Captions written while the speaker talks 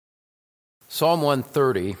Psalm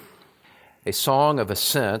 130, a song of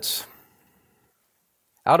ascents.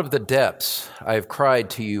 Out of the depths I have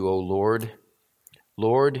cried to you, O Lord.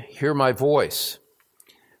 Lord, hear my voice.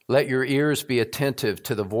 Let your ears be attentive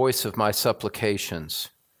to the voice of my supplications.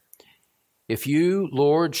 If you,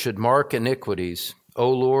 Lord, should mark iniquities,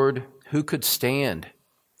 O Lord, who could stand?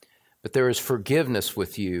 But there is forgiveness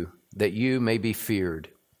with you, that you may be feared.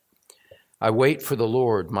 I wait for the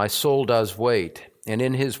Lord, my soul does wait, and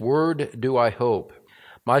in his word do I hope.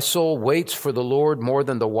 My soul waits for the Lord more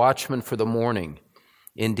than the watchman for the morning.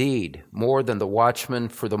 Indeed, more than the watchman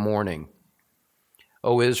for the morning.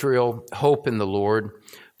 O Israel, hope in the Lord,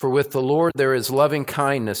 for with the Lord there is loving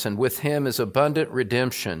kindness, and with him is abundant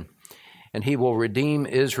redemption, and he will redeem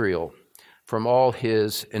Israel from all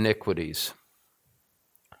his iniquities.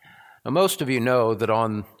 Now, most of you know that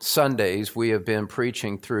on Sundays we have been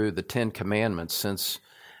preaching through the Ten Commandments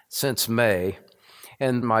since May,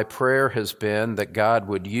 and my prayer has been that God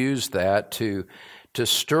would use that to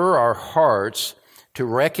stir our hearts to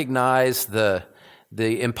recognize the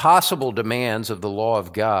impossible demands of the law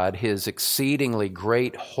of God, his exceedingly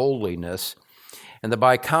great holiness, and that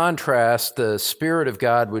by contrast, the Spirit of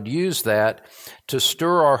God would use that to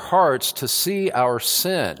stir our hearts to see our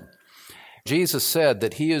sin. Jesus said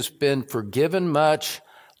that he has been forgiven much,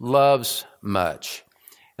 loves much.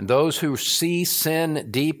 And those who see sin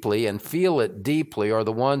deeply and feel it deeply are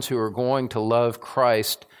the ones who are going to love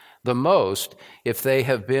Christ the most if they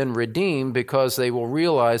have been redeemed, because they will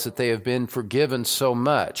realize that they have been forgiven so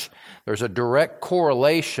much. There's a direct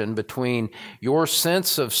correlation between your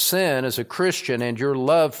sense of sin as a Christian and your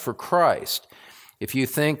love for Christ. If you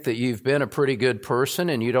think that you've been a pretty good person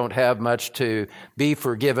and you don't have much to be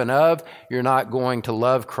forgiven of, you're not going to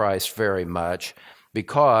love Christ very much,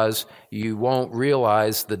 because you won't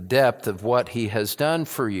realize the depth of what he has done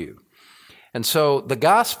for you. And so the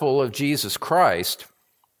gospel of Jesus Christ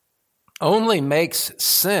only makes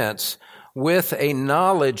sense with a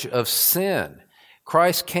knowledge of sin.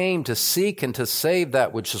 Christ came to seek and to save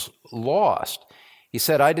that which is lost. He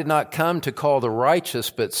said, I did not come to call the righteous,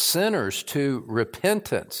 but sinners to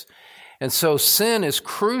repentance. And so sin is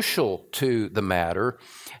crucial to the matter,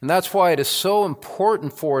 and that's why it is so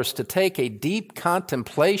important for us to take a deep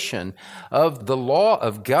contemplation of the law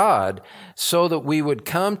of God so that we would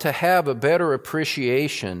come to have a better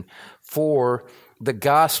appreciation for the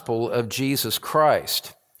gospel of Jesus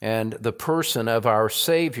Christ and the person of our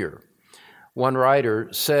Savior. One writer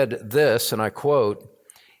said this, and I quote,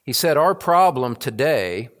 he said, our problem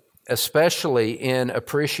today, especially in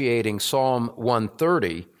appreciating Psalm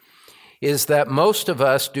 130, is that most of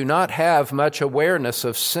us do not have much awareness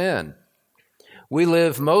of sin. We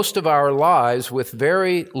live most of our lives with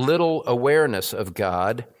very little awareness of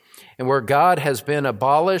God, and where God has been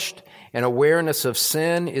abolished, and awareness of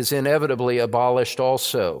sin is inevitably abolished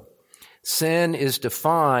also. Sin is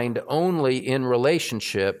defined only in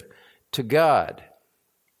relationship to God,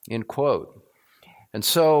 end quote. And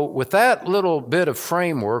so with that little bit of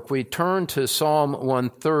framework, we turn to Psalm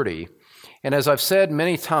 130. And as I've said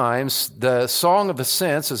many times, the Song of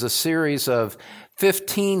Ascents is a series of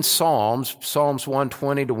 15 psalms, Psalms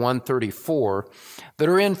 120 to 134, that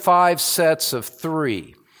are in 5 sets of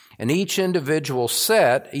 3. And each individual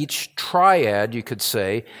set, each triad, you could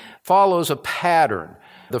say, follows a pattern.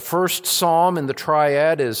 The first psalm in the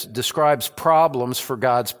triad describes problems for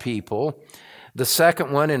God's people. The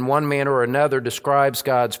second one, in one manner or another, describes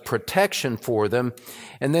God's protection for them.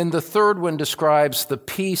 And then the third one describes the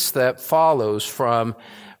peace that follows from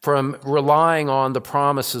relying on the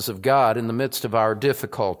promises of God in the midst of our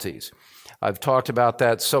difficulties. I've talked about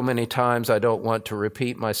that so many times, I don't want to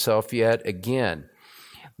repeat myself yet again.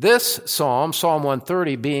 This psalm, Psalm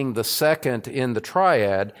 130, being the second in the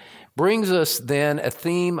triad, brings us then a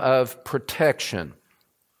theme of protection.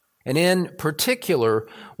 And in particular,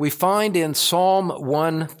 we find in Psalm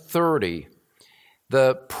 130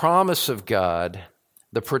 the promise of God,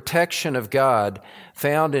 the protection of God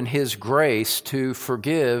found in his grace to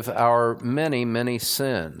forgive our many, many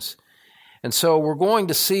sins. And so we're going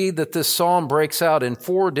to see that this psalm breaks out in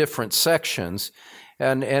 4 different sections.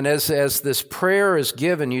 And as this prayer is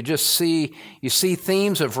given, you see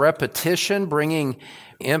themes of repetition bringing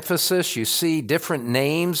emphasis. You see different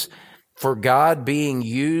names for God being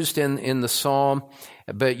used in the psalm,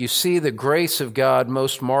 but you see the grace of God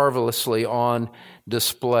most marvelously on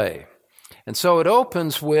display. And so it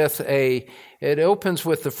opens with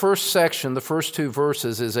the first section, the first 2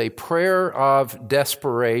 verses, is a prayer of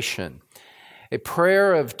desperation. A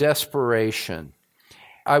prayer of desperation.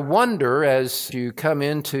 I wonder, as you come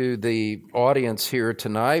into the audience here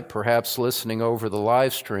tonight, perhaps listening over the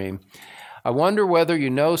live stream, I wonder whether you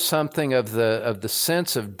know something of the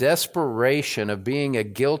sense of desperation of being a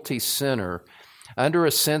guilty sinner under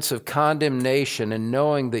a sense of condemnation and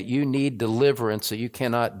knowing that you need deliverance that you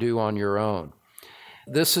cannot do on your own.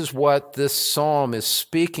 This is what this psalm is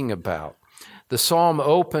speaking about. The psalm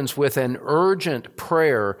opens with an urgent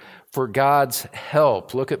prayer for God's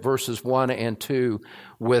help. Look at verses 1 and 2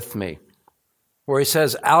 with me, where he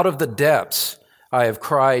says, "Out of the depths I have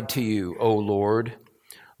cried to you, O Lord.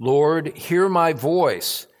 Lord, hear my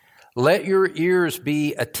voice. Let your ears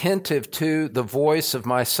be attentive to the voice of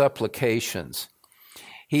my supplications."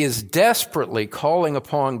 He is desperately calling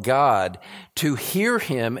upon God to hear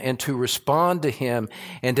him and to respond to him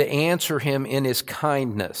and to answer him in his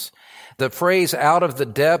kindness. The phrase "out of the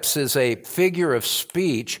depths" is a figure of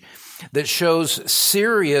speech that shows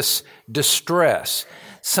serious distress.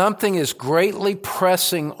 Something is greatly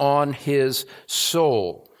pressing on his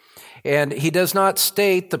soul. And he does not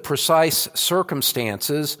state the precise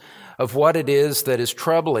circumstances of what it is that is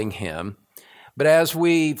troubling him. But as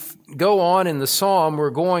we go on in the psalm, we're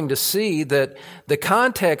going to see that the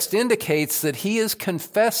context indicates that he is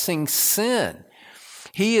confessing sin.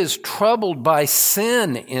 He is troubled by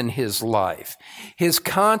sin in his life. His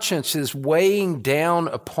conscience is weighing down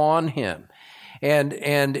upon him.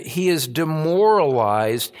 And he is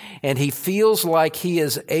demoralized, and he feels like he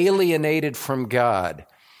is alienated from God.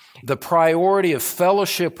 The priority of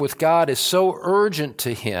fellowship with God is so urgent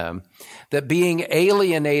to him that being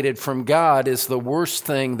alienated from God is the worst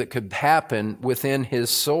thing that could happen within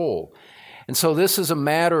his soul. And so this is a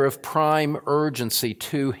matter of prime urgency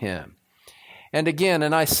to him. And again,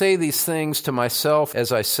 and I say these things to myself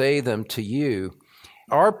as I say them to you,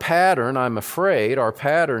 our pattern, I'm afraid,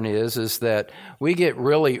 is that we get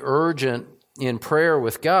really urgent in prayer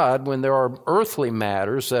with God when there are earthly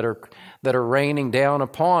matters that are raining down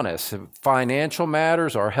upon us. Financial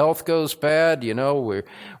matters, our health goes bad, we're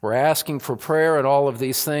asking for prayer and all of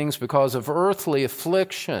these things because of earthly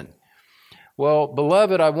affliction. Well,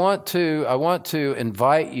 beloved, I want to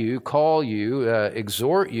invite you, call you,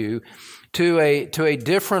 exhort you to a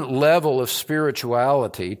different level of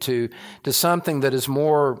spirituality, to something that is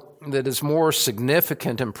more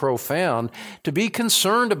significant and profound, to be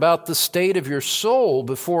concerned about the state of your soul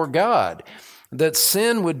before God. That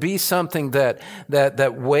sin would be something that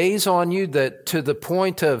weighs on you, that to the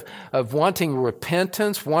point of wanting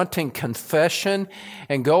repentance, wanting confession,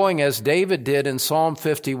 and going as David did in Psalm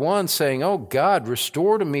 51, saying, "Oh God,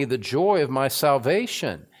 restore to me the joy of my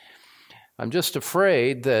salvation." I'm just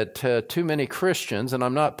afraid that too many Christians, and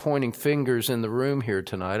I'm not pointing fingers in the room here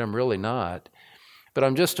tonight, I'm really not, but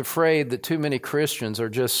I'm just afraid that too many Christians are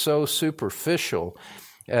just so superficial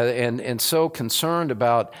and so concerned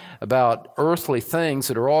about earthly things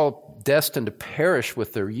that are all destined to perish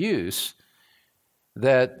with their use,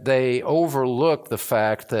 that they overlook the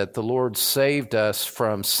fact that the Lord saved us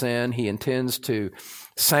from sin. He intends to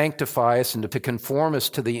sanctify us and to conform us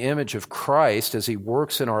to the image of Christ as he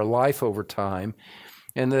works in our life over time,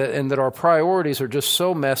 and that our priorities are just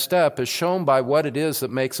so messed up, as shown by what it is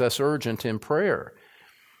that makes us urgent in prayer.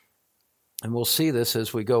 And we'll see this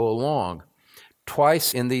as we go along.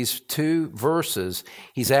 Twice in these two verses,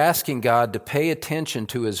 he's asking God to pay attention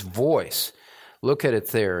to his voice. Look at it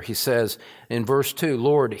there. He says in verse 2,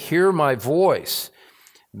 "Lord, hear my voice.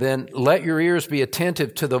 Then let your ears be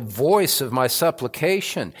attentive to the voice of my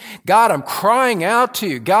supplication." God, I'm crying out to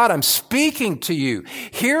you. God, I'm speaking to you.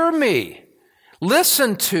 Hear me.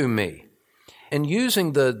 Listen to me. And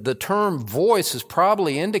using the term voice is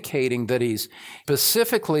probably indicating that he's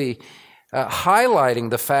specifically highlighting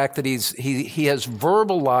the fact that he has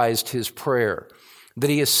verbalized his prayer, that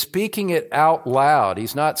he is speaking it out loud.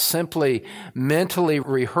 He's not simply mentally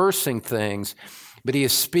rehearsing things, but he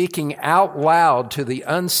is speaking out loud to the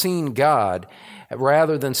unseen God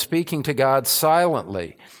rather than speaking to God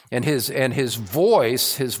silently. And his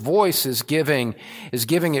voice is giving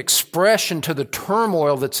expression to the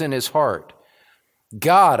turmoil that's in his heart.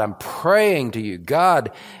 God, I'm praying to you.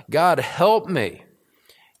 God, help me.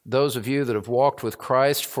 Those of you that have walked with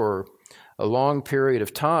Christ for a long period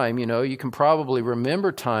of time, you can probably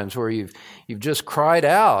remember times where you've just cried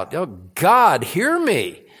out, "Oh, God, hear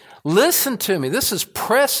me. Listen to me. This is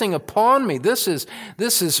pressing upon me. This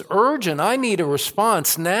is urgent. I need a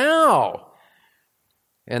response now."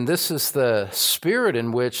 And this is the spirit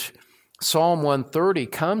in which Psalm 130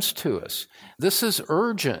 comes to us. This is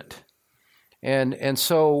urgent. And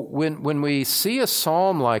so when we see a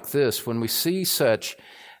psalm like this, when we see such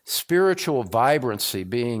spiritual vibrancy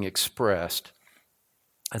being expressed,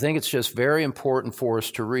 I think it's just very important for us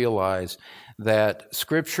to realize that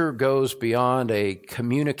Scripture goes beyond a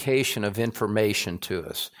communication of information to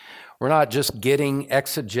us. We're not just getting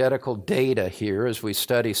exegetical data here as we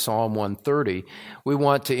study Psalm 130. We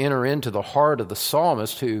want to enter into the heart of the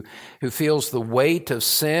psalmist who feels the weight of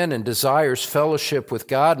sin and desires fellowship with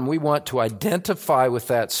God, and we want to identify with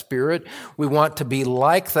that spirit. We want to be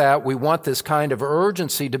like that. We want this kind of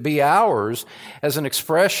urgency to be ours as an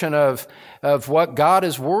expression of what God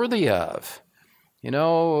is worthy of. You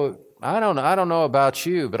know, I don't know about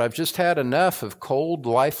you, but I've just had enough of cold,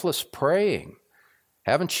 lifeless praying.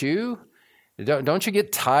 Haven't you? Don't you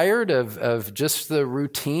get tired of just the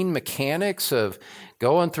routine mechanics of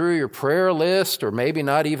going through your prayer list, or maybe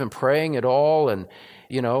not even praying at all, and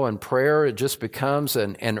prayer, it just becomes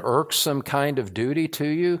an irksome kind of duty to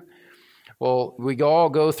you? Well, we all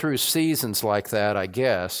go through seasons like that, I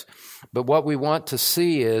guess. But what we want to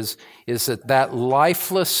see is that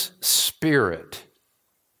lifeless spirit,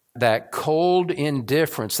 that cold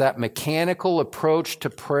indifference, that mechanical approach to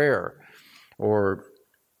prayer, or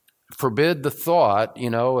forbid the thought,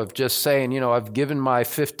 of just saying, I've given my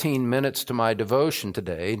 15 minutes to my devotion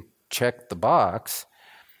today, check the box.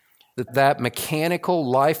 That mechanical,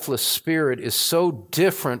 lifeless spirit is so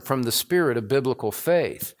different from the spirit of biblical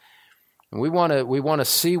faith. And we want to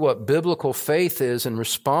see what biblical faith is and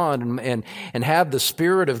respond and have the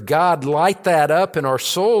Spirit of God light that up in our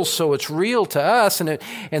souls so it's real to us, and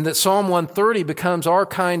that Psalm 130 becomes our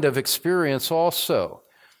kind of experience also.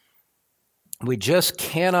 We just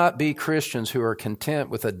cannot be Christians who are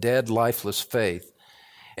content with a dead, lifeless faith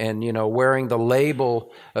and, wearing the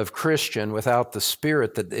label of Christian without the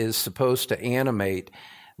Spirit that is supposed to animate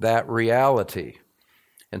that reality.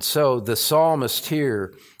 And so the psalmist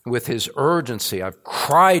here, with his urgency, I've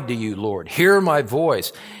cried to you, Lord, hear my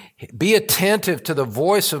voice. Be attentive to the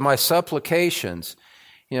voice of my supplications.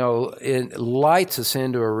 It lights us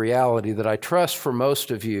into a reality that I trust for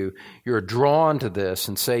most of you, you're drawn to this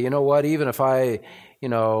and say, you know what, even if I've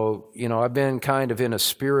been kind of in a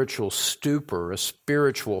spiritual stupor, a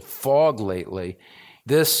spiritual fog lately,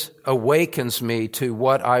 this awakens me to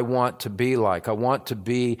what I want to be like. I want to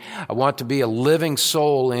be a living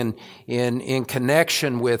soul in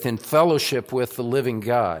connection with, in fellowship with the living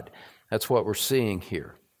God. That's what we're seeing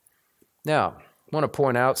here. Now, I want to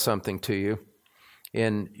point out something to you.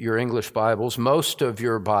 In your English Bibles, most of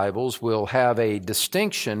your Bibles will have a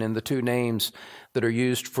distinction in the two names that are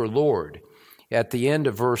used for Lord. At the end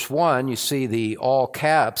of verse 1, you see the all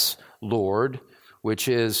caps Lord, which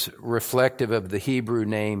is reflective of the Hebrew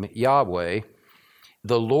name Yahweh.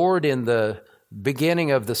 The Lord in the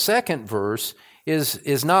beginning of the second verse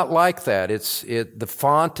is not like that. The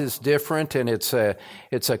font is different, and it's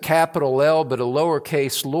a capital L but a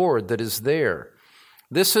lowercase Lord that is there.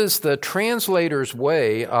 This is the translator's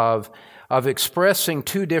way of expressing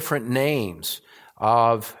two different names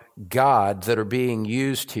of God that are being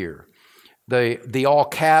used here. The all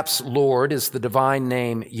caps Lord is the divine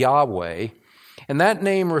name Yahweh. And that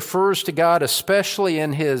name refers to God especially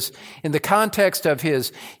in the context of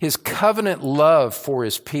his covenant love for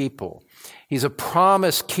his people. He's a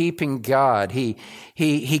promise-keeping God. He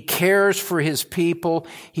cares for his people.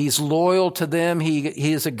 He's loyal to them. He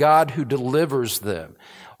is a God who delivers them.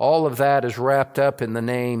 All of that is wrapped up in the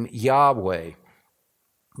name Yahweh.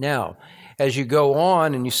 Now, as you go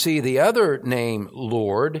on and you see the other name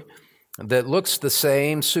Lord that looks the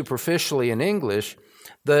same superficially in English,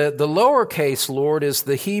 the lowercase Lord is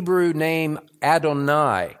the Hebrew name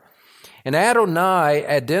Adonai. And Adonai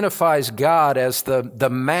identifies God as the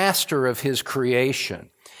master of his creation.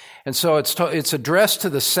 And so it's addressed to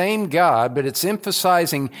the same God, but it's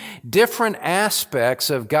emphasizing different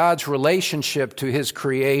aspects of God's relationship to his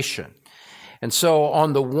creation. And so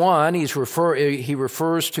on the one, he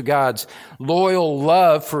refers to God's loyal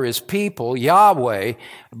love for his people, Yahweh,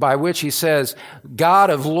 by which he says,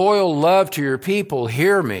 God of loyal love to your people,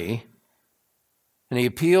 hear me. And he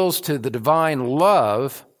appeals to the divine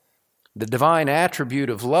love, the divine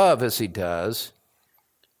attribute of love as he does.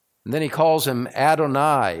 And then he calls him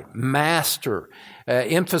Adonai, master,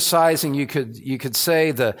 emphasizing, you could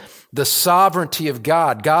say, the sovereignty of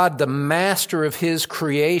God, God the master of his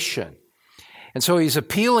creation. And so he's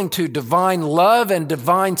appealing to divine love and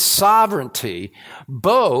divine sovereignty,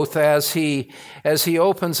 both as he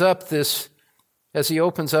opens up the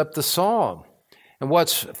psalm. And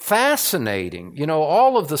what's fascinating,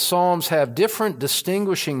 all of the psalms have different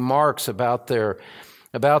distinguishing marks about their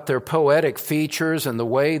poetic features and the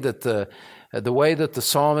way that the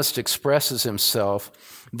psalmist expresses himself.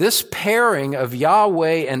 This pairing of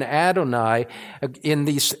Yahweh and Adonai in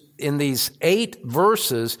these 8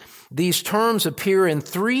 verses, these terms appear in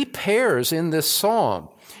 3 pairs in this psalm.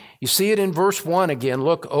 You see it in verse 1 again.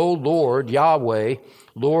 Look, O Lord, Yahweh,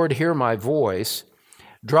 Lord, hear my voice.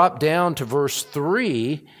 Drop down to verse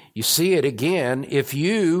 3, you see it again. If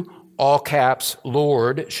you, all caps,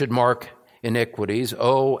 Lord, should mark iniquities,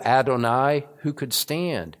 O Adonai, who could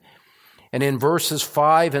stand? And in verses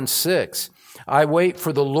 5 and 6, I wait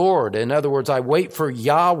for the Lord. In other words, I wait for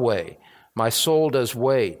Yahweh. My soul does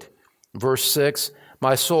wait. Verse 6,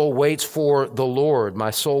 my soul waits for the Lord.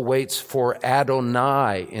 My soul waits for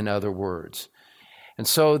Adonai, in other words. And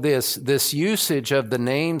so this usage of the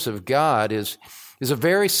names of God is a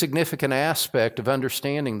very significant aspect of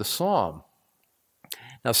understanding the psalm.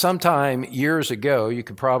 Now, sometime years ago, you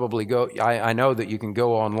could probably go, I know that you can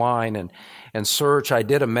go online and search. I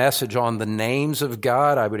did a message on the names of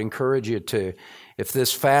God. I would encourage you to, if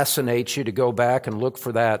this fascinates you, to go back and look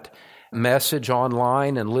for that message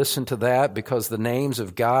online and listen to that, because the names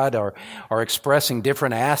of God are expressing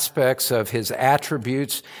different aspects of His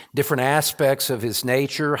attributes, different aspects of His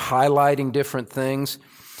nature, highlighting different things.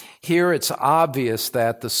 Here it's obvious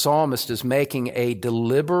that the psalmist is making a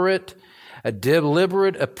deliberate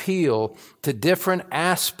appeal to different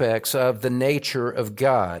aspects of the nature of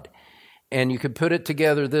God. And you could put it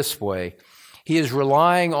together this way. He is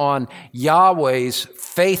relying on Yahweh's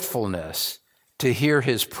faithfulness to hear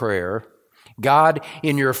his prayer. God,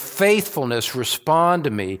 in your faithfulness, respond to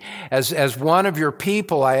me. As one of your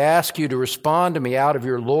people, I ask you to respond to me out of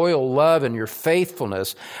your loyal love and your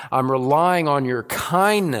faithfulness. I'm relying on your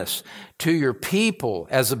kindness to your people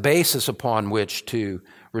as a basis upon which to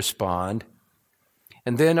respond.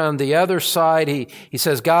 And then on the other side, he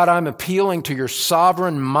says, God, I'm appealing to your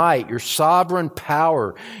sovereign might, your sovereign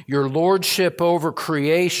power, your lordship over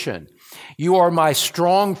creation. You are my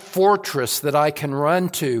strong fortress that I can run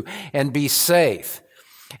to and be safe.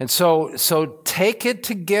 And so take it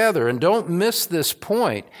together, and don't miss this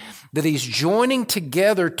point, that he's joining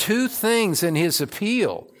together two things in his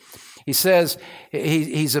appeal. He says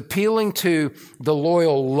he's appealing to the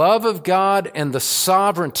loyal love of God and the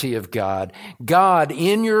sovereignty of God. God,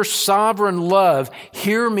 in your sovereign love,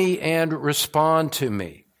 hear me and respond to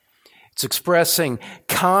me. It's expressing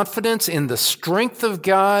confidence in the strength of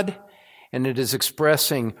God, and it is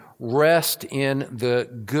expressing rest in the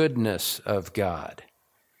goodness of God.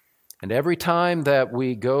 And every time that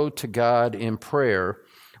we go to God in prayer,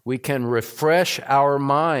 we can refresh our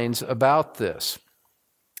minds about this.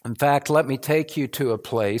 In fact, let me take you to a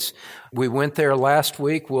place. We went there last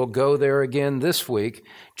week. We'll go there again this week,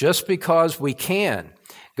 just because we can.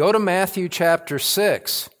 Go to Matthew chapter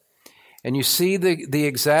 6, and you see the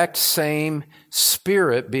exact same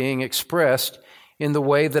spirit being expressed in the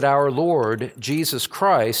way that our Lord, Jesus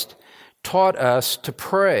Christ, taught us to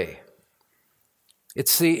pray.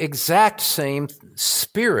 It's the exact same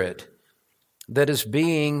spirit that is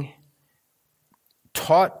being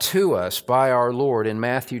taught to us by our Lord in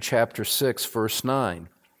Matthew chapter 6, verse 9.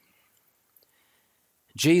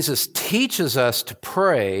 Jesus teaches us to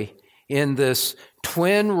pray in this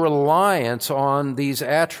twin reliance on these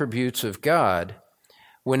attributes of God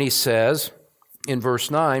when he says in verse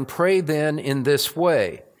 9, pray then in this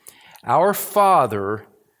way, Our Father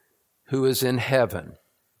who is in heaven.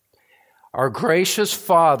 Our gracious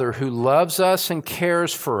Father who loves us and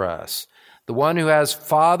cares for us, the one who has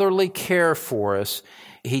fatherly care for us,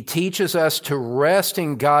 he teaches us to rest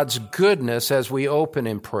in God's goodness as we open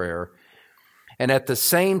in prayer. And at the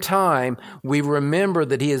same time, we remember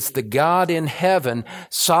that he is the God in heaven,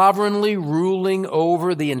 sovereignly ruling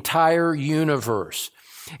over the entire universe,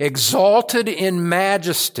 exalted in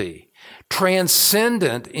majesty,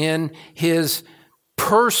 transcendent in his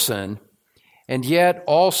person, and yet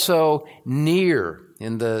also near,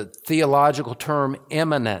 in the theological term,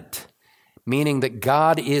 immanent, meaning that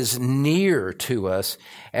God is near to us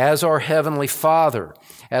as our Heavenly Father.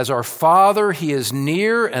 As our Father, he is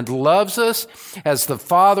near and loves us. As the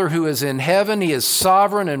Father who is in heaven, he is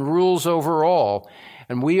sovereign and rules over all.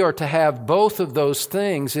 And we are to have both of those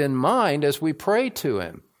things in mind as we pray to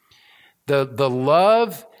him. The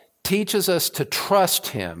love teaches us to trust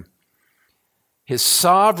him. His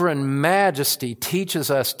sovereign majesty teaches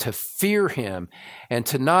us to fear him and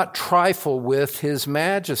to not trifle with his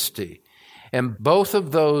majesty. And both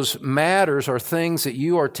of those matters are things that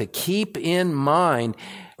you are to keep in mind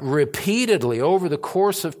repeatedly over the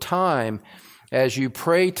course of time as you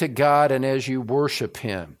pray to God and as you worship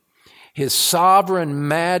him. His sovereign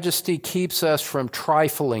majesty keeps us from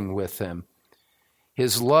trifling with him.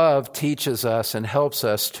 His love teaches us and helps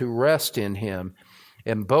us to rest in him.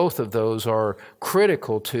 And both of those are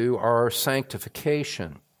critical to our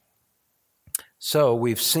sanctification. So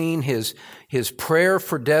we've seen his prayer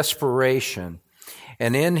for desperation.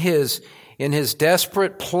 And in his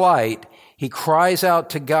desperate plight, He cries out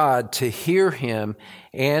to God to hear him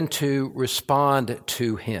and to respond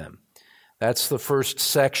to him. That's the first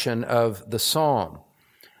section of the psalm.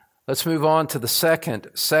 Let's move on to the second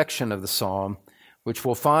section of the psalm, which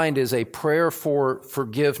we'll find is a prayer for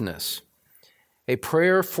forgiveness. A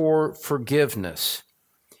prayer for forgiveness.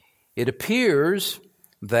 It appears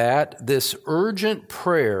that this urgent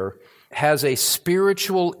prayer has a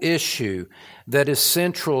spiritual issue that is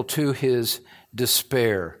central to his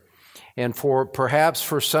despair. And perhaps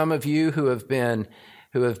for some of you who have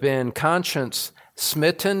been conscience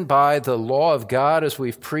smitten by the law of God as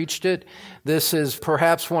we've preached it, this is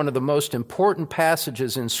perhaps one of the most important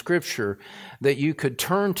passages in Scripture that you could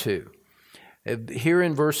turn to. Here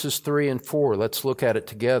in verses 3 and 4, let's look at it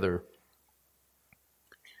together.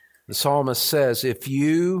 The psalmist says, "If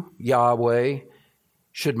you, Yahweh,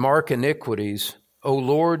 should mark iniquities, O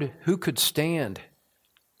Lord, who could stand?"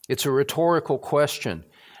 It's a rhetorical question.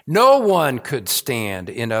 No one could stand,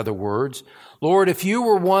 in other words. Lord, if you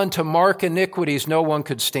were one to mark iniquities, no one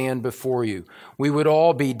could stand before you. We would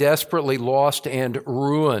all be desperately lost and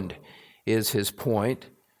ruined, is his point.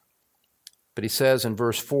 But he says in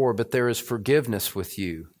verse 4, "But there is forgiveness with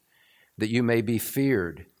you, that you may be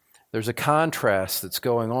feared." There's a contrast that's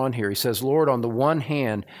going on here. He says, Lord, on the one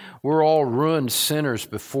hand, we're all ruined sinners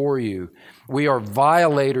before you. We are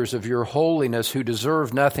violators of your holiness who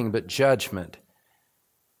deserve nothing but judgment.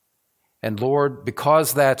 And Lord,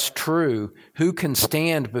 because that's true, who can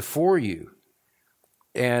stand before you?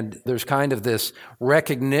 And there's kind of this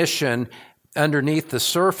recognition underneath the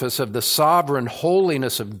surface of the sovereign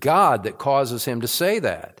holiness of God that causes him to say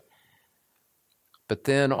that. But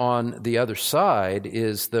then on the other side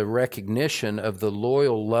is the recognition of the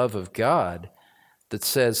loyal love of God that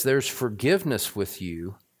says there's forgiveness with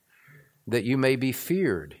you that you may be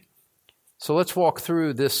feared. So let's walk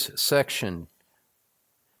through this section.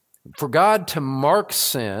 For God to mark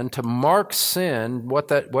sin, what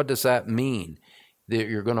does that mean? That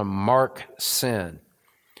you're going to mark sin?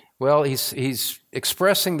 Well, he's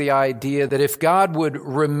expressing the idea that if God would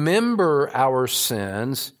remember our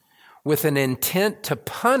sins with an intent to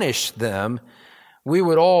punish them, we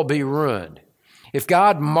would all be ruined. If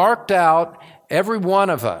God marked out every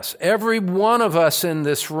one of us in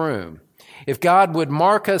this room, if God would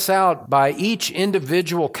mark us out by each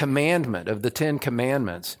individual commandment of the 10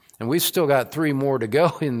 Commandments, and we've still got 3 more to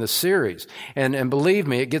go in the series. And believe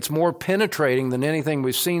me, it gets more penetrating than anything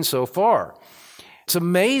we've seen so far. It's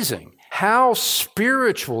amazing how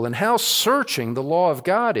spiritual and how searching the law of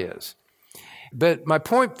God is. But my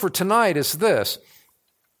point for tonight is this,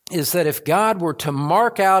 is that if God were to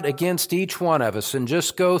mark out against each one of us and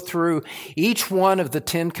just go through each one of the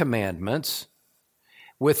 10 Commandments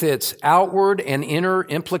with its outward and inner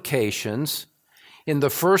implications, in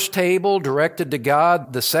the first table directed to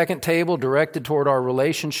God, the second table directed toward our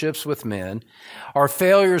relationships with men, our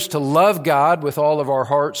failures to love God with all of our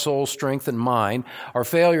heart, soul, strength, and mind, our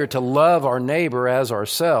failure to love our neighbor as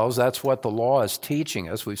ourselves, that's what the law is teaching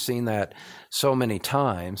us. We've seen that so many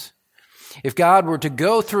times. If God were to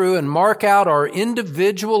go through and mark out our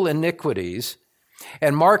individual iniquities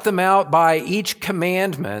and mark them out by each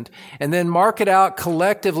commandment and then mark it out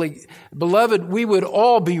collectively, beloved, we would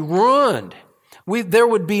all be ruined. There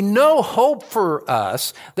would be no hope for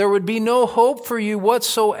us. There would be no hope for you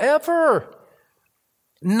whatsoever.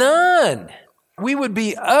 None. We would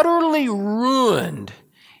be utterly ruined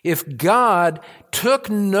if God took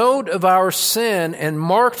note of our sin and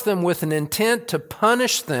marked them with an intent to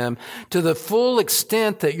punish them to the full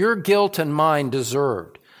extent that your guilt and mine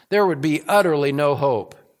deserved. There would be utterly no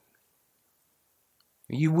hope.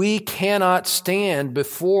 We cannot stand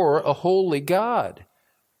before a holy God.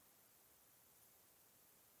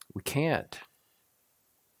 We can't.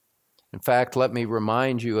 In fact, let me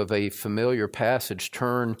remind you of a familiar passage.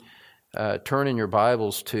 Turn in your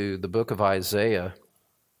Bibles to the book of Isaiah.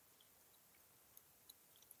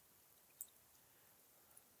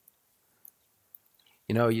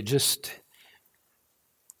 You know, you just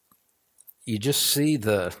see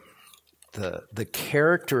the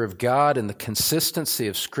character of God and the consistency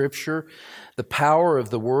of Scripture, the power of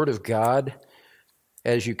the Word of God.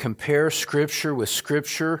 As you compare Scripture with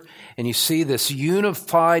Scripture, and you see this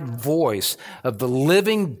unified voice of the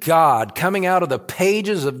living God coming out of the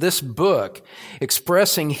pages of this book,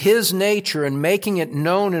 expressing His nature and making it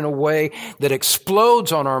known in a way that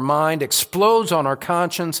explodes on our mind, explodes on our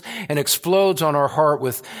conscience, and explodes on our heart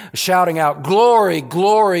with shouting out, "Glory,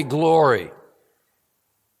 glory, glory."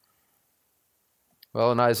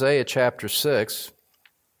 Well, in Isaiah chapter 6,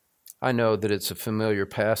 I know that it's a familiar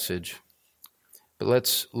passage, but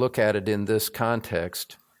let's look at it in this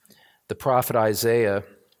context. The prophet Isaiah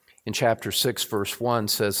in chapter 6, verse 1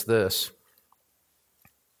 says this.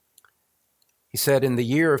 He said, "In the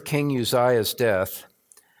year of King Uzziah's death,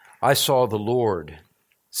 I saw the Lord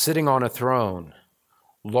sitting on a throne,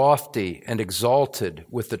 lofty and exalted,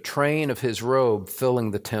 with the train of his robe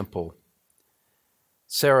filling the temple.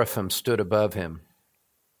 Seraphim stood above him,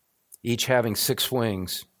 each having 6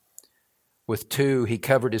 wings. With 2 he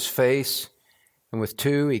covered his face, and with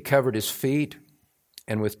 2 he covered his feet,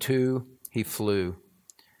 and with 2 he flew."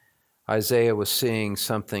 Isaiah was seeing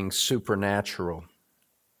something supernatural.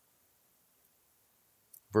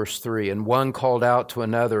 Verse 3, "And one called out to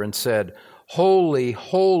another and said, 'Holy,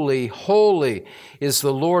 holy, holy is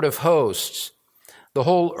the Lord of hosts. The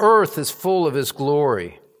whole earth is full of his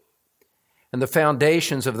glory.' And the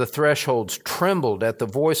foundations of the thresholds trembled at the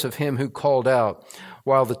voice of him who called out,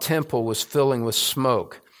 while the temple was filling with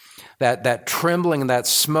smoke." That trembling and that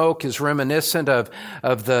smoke is reminiscent of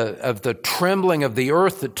the trembling of the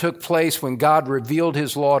earth that took place when God revealed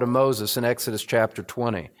his law to Moses in Exodus chapter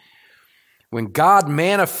 20. When God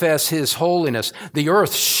manifests his holiness, the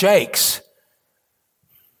earth shakes.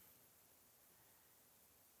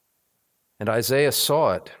 And Isaiah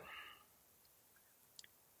saw it.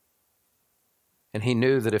 And he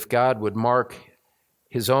knew that if God would mark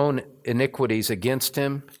his own iniquities against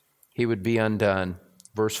him, he would be undone.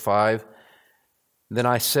 Verse 5, "Then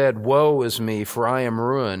I said, 'Woe is me, for I am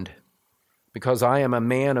ruined, because I am a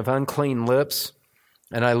man of unclean lips,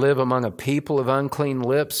 and I live among a people of unclean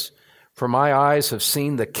lips, for my eyes have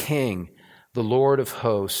seen the King, the Lord of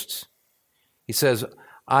hosts.'" He says,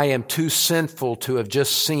 "I am too sinful to have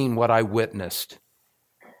just seen what I witnessed.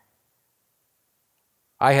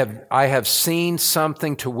 I have seen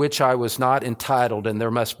something to which I was not entitled, and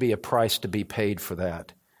there must be a price to be paid for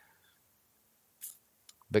that."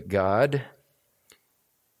 But God,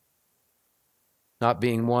 not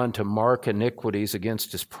being one to mark iniquities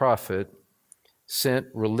against his prophet, sent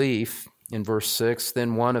relief in verse 6.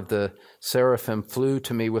 "Then one of the seraphim flew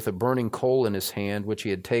to me with a burning coal in his hand, which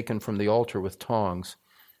he had taken from the altar with tongs.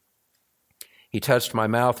 He touched my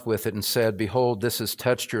mouth with it and said, 'Behold, this has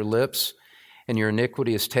touched your lips, and your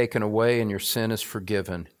iniquity is taken away, and your sin is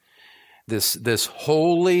forgiven.'" This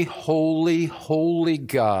holy, holy, holy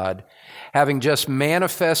God, having just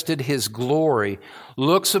manifested his glory,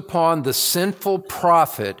 looks upon the sinful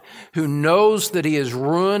prophet who knows that he is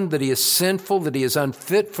ruined, that he is sinful, that he is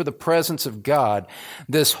unfit for the presence of God.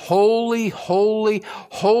 This holy, holy,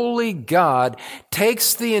 holy God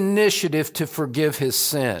takes the initiative to forgive his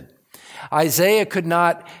sin. Isaiah could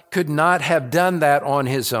not have done that on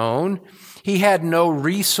his own. He had no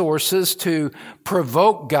resources to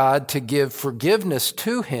provoke God to give forgiveness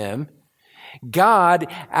to him.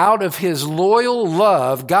 God, out of his loyal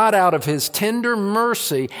love, God, out of his tender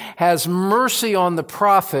mercy, has mercy on the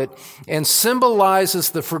prophet and symbolizes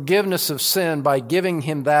the forgiveness of sin by giving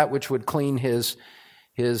him that which would clean his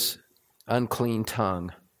unclean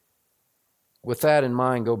tongue. With that in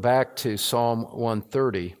mind, go back to Psalm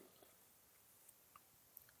 130.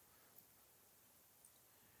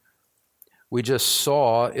 We just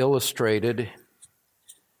saw illustrated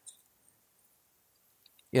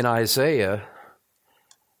in Isaiah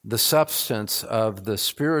the substance of the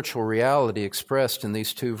spiritual reality expressed in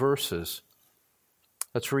these 2 verses.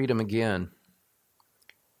 Let's read them again.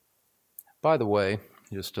 By the way,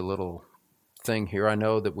 just a little thing here. I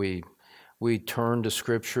know that we turn to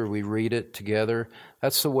Scripture, we read it together.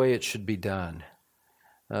 That's the way it should be done.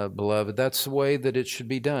 Beloved, that's the way that it should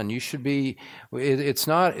be done. It's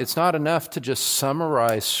not enough to just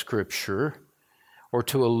summarize Scripture or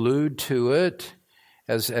to allude to it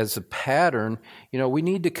as a pattern. We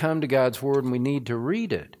need to come to God's Word and we need to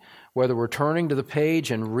read it. Whether we're turning to the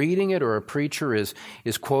page and reading it or a preacher is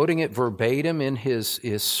quoting it verbatim in his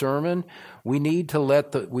sermon, we need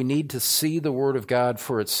to see the Word of God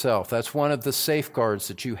for itself. That's one of the safeguards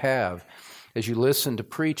that you have as you listen to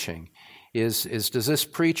preaching. Is does this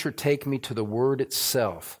preacher take me to the Word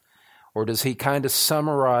itself? Or does he kind of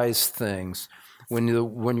summarize things? When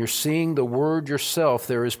you're seeing the Word yourself,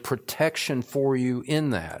 there is protection for you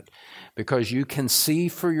in that, because you can see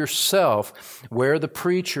for yourself where the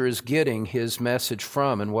preacher is getting his message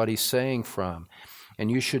from and what he's saying from. And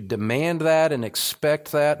you should demand that and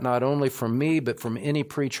expect that not only from me, but from any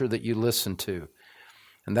preacher that you listen to.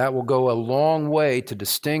 And that will go a long way to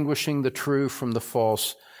distinguishing the true from the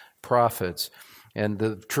false prophets and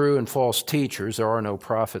the true and false teachers. There are no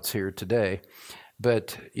prophets here today,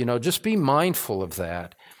 but just be mindful of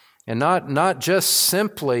that. And not just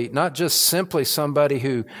simply somebody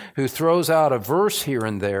who throws out a verse here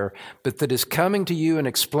and there, but that is coming to you and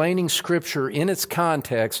explaining Scripture in its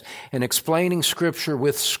context and explaining Scripture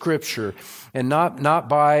with Scripture, and not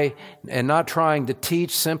trying to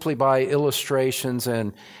teach simply by illustrations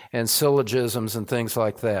and syllogisms and things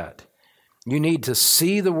like that. You need to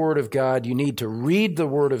see the Word of God. You need to read the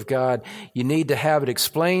Word of God. You need to have it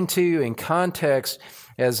explained to you in context.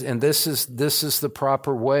 And this is the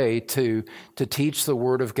proper way to teach the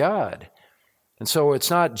Word of God. And so it's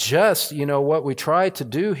not just, what we try to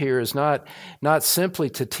do here is not simply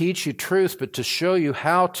to teach you truth, but to show you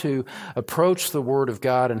how to approach the Word of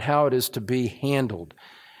God and how it is to be handled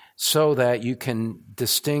so that you can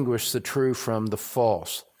distinguish the true from the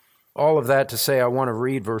false. All of that to say, I want to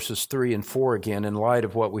read verses 3 and 4 again in light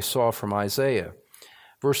of what we saw from Isaiah.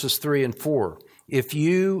 Verses 3 and 4. If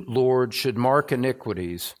you, Lord, should mark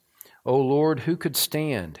iniquities, O Lord, who could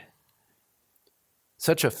stand?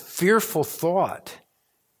 Such a fearful thought.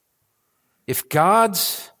 If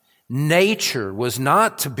God's nature was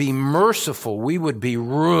not to be merciful, we would be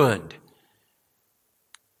ruined.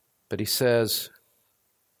 But he says,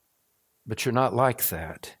 but you're not like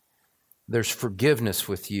that. There's forgiveness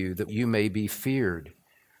with you that you may be feared.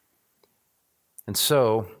 And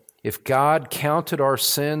so, if God counted our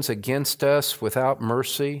sins against us without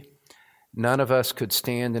mercy, none of us could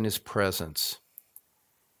stand in His presence.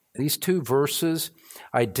 These two verses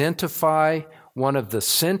identify one of the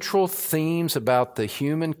central themes about the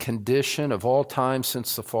human condition of all time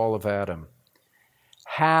since the fall of Adam.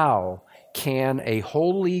 How can a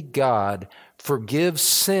holy God forgive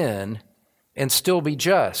sin and still be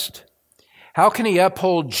just? How can He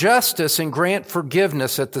uphold justice and grant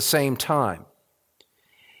forgiveness at the same time?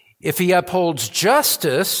 If He upholds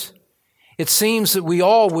justice, it seems that we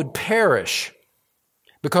all would perish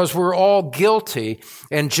because we're all guilty,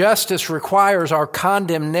 and justice requires our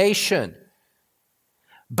condemnation.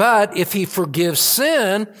 But if He forgives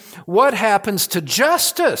sin, what happens to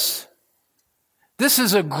justice? This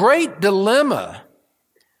is a great dilemma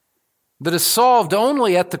that is solved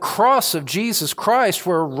only at the cross of Jesus Christ,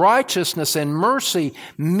 where righteousness and mercy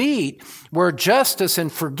meet, where justice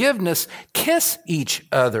and forgiveness kiss each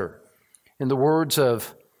other. In the words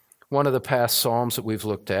of one of the past Psalms that we've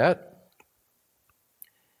looked at.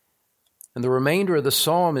 And the remainder of the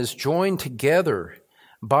Psalm is joined together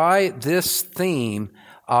by this theme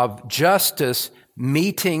of justice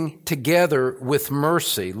meeting together with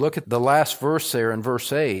mercy. Look at the last verse there in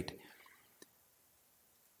verse 8.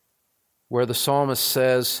 Where the psalmist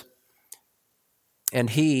says, and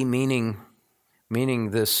He, meaning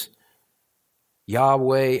this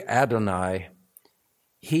Yahweh Adonai,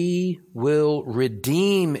 He will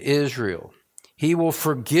redeem Israel. He will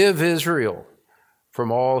forgive Israel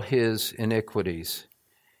from all his iniquities.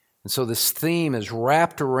 And so this theme is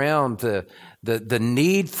wrapped around the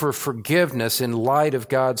need for forgiveness in light of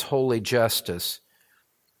God's holy justice.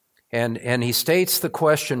 And he states the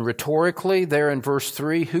question rhetorically there in verse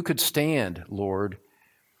 3, who could stand, Lord?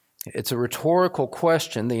 It's a rhetorical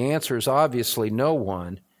question. The answer is obviously no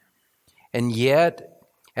one. And yet,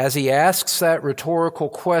 as he asks that rhetorical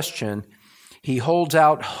question, he holds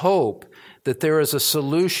out hope that there is a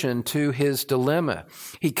solution to his dilemma.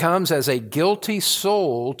 He comes as a guilty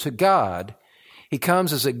soul to God. He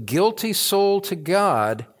comes as a guilty soul to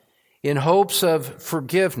God in hopes of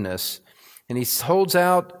forgiveness. And he holds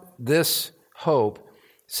out this hope,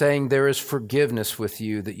 saying, there is forgiveness with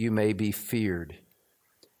you that you may be feared.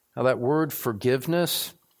 Now that word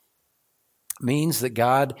forgiveness means that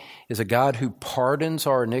God is a God who pardons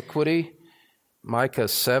our iniquity. Micah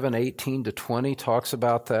 7:18-20 talks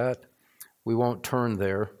about that. We won't turn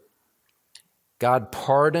there. God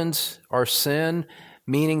pardons our sin,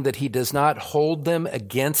 meaning that He does not hold them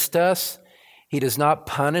against us. He does not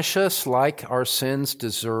punish us like our sins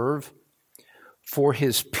deserve. For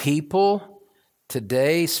His people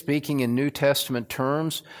today, speaking in New Testament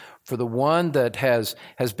terms, for the one that has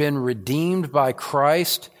been redeemed by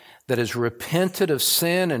Christ, that has repented of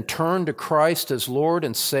sin and turned to Christ as Lord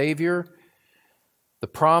and Savior, the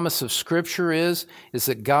promise of Scripture is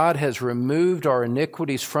that God has removed our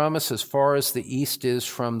iniquities from us as far as the east is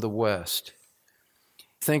from the west.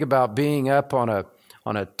 Think about being up on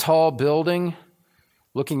a tall building,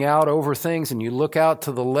 looking out over things, and you look out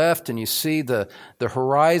to the left and you see the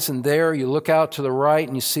horizon there. You look out to the right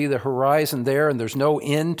and you see the horizon there, and there's no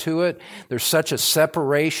end to it. There's such a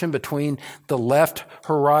separation between the left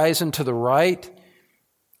horizon to the right.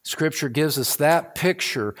 Scripture gives us that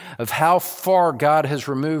picture of how far God has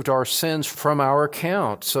removed our sins from our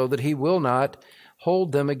account so that He will not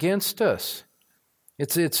hold them against us.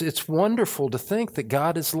 It's wonderful to think that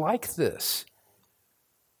God is like this.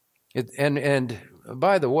 And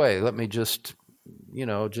by the way, let me just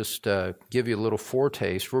give you a little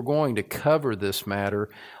foretaste. We're going to cover this matter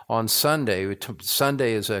on Sunday.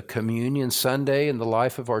 Sunday is a communion Sunday in the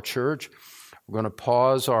life of our church. We're going to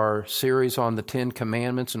pause our series on the Ten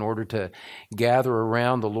Commandments in order to gather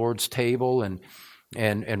around the Lord's table and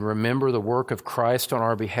remember the work of Christ on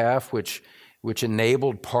our behalf, which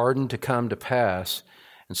enabled pardon to come to pass.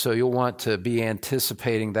 And so you'll want to be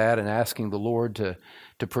anticipating that and asking the Lord to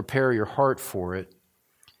prepare your heart for it.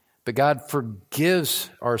 But God forgives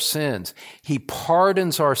our sins. He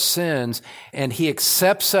pardons our sins, and He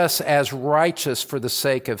accepts us as righteous for the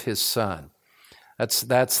sake of His Son. That's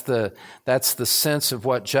the sense of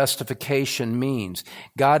what justification means.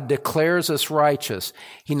 God declares us righteous.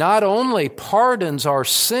 He not only pardons our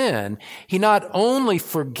sin, He not only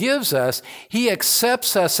forgives us, He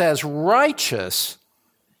accepts us as righteous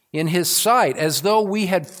in His sight, as though we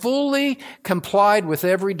had fully complied with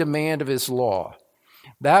every demand of His law.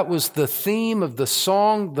 That was the theme of the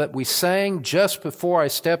song that we sang just before I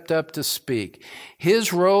stepped up to speak.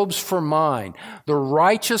 His robes for mine, the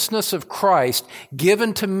righteousness of Christ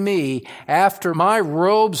given to me after my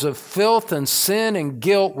robes of filth and sin and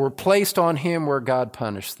guilt were placed on Him where God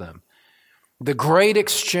punished them. The great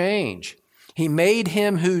exchange. He made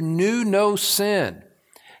Him who knew no sin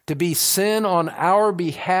to be sin on our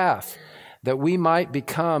behalf, that we might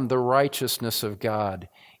become the righteousness of God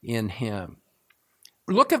in Him.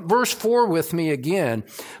 Look at verse 4 with me again.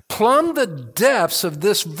 Plumb the depths of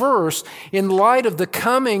this verse in light of the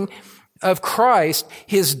coming of Christ,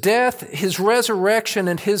 His death, His resurrection,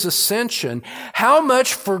 and His ascension. How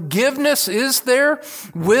much forgiveness is there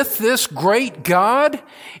with this great God?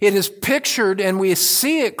 It is pictured, and we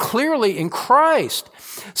see it clearly in Christ.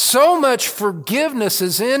 So much forgiveness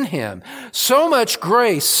is in Him, so much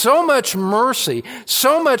grace, so much mercy,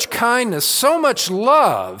 so much kindness, so much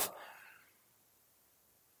love,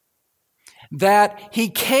 that He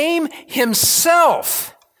came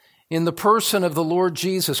Himself in the person of the Lord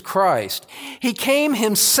Jesus Christ. He came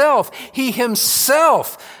Himself. He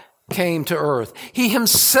Himself came to earth. He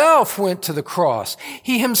Himself went to the cross.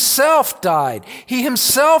 He Himself died. He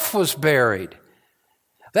Himself was buried.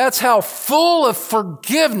 That's how full of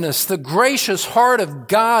forgiveness the gracious heart of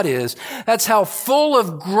God is. That's how full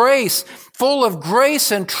of grace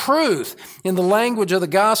and truth, in the language of the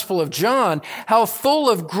Gospel of John, how full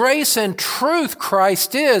of grace and truth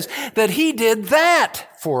Christ is, that He did that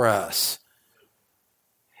for us.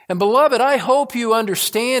 And beloved, I hope you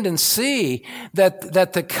understand and see that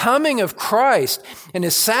the coming of Christ and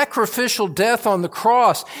His sacrificial death on the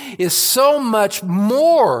cross is so much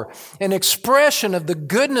more an expression of the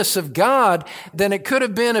goodness of God than it could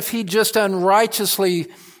have been if He just unrighteously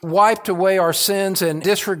wiped away our sins and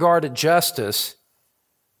disregarded justice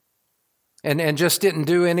and just didn't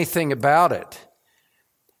do anything about it.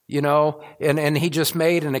 And He just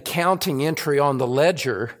made an accounting entry on the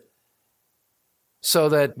ledger so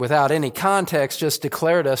that without any context just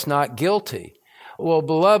declared us not guilty. Well,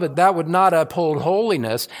 beloved, that would not uphold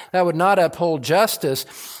holiness, that would not uphold justice,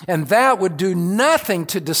 and that would do nothing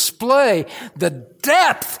to display the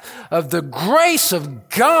depth of the grace of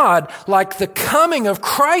God like the coming of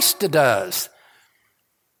Christ does.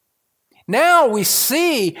 Now we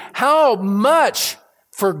see how much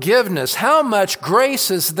forgiveness, how much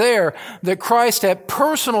grace is there that Christ at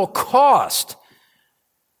personal cost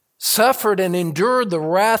suffered and endured the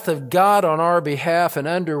wrath of God on our behalf and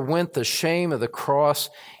underwent the shame of the cross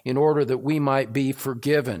in order that we might be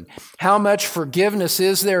forgiven. How much forgiveness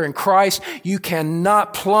is there in Christ? You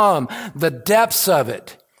cannot plumb the depths of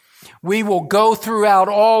it. We will go throughout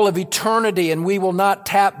all of eternity and we will not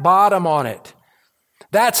tap bottom on it.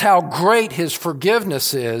 That's how great His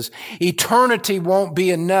forgiveness is. Eternity won't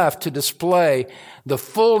be enough to display the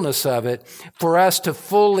fullness of it for us to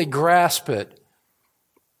fully grasp it.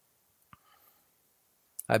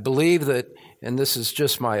 I believe that, and this is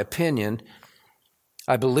just my opinion,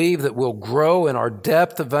 I believe that we'll grow in our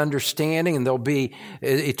depth of understanding, and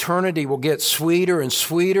eternity will get sweeter and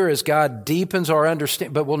sweeter as God deepens our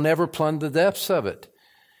understanding, but we'll never plumb the depths of it.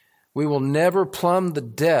 We will never plumb the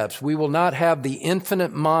depths. We will not have the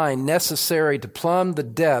infinite mind necessary to plumb the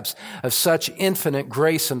depths of such infinite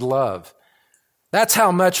grace and love. That's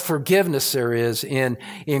how much forgiveness there is in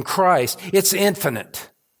Christ. It's infinite.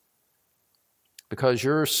 Because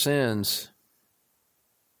your sins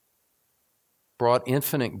brought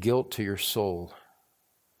infinite guilt to your soul.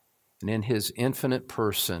 And in His infinite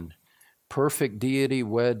person, perfect deity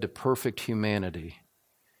wed to perfect humanity,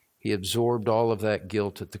 He absorbed all of that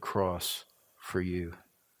guilt at the cross for you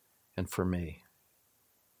and for me.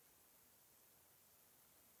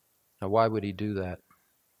 Now, why would he do that?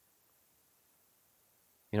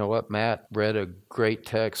 You know what? Matt read a great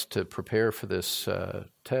text to prepare for this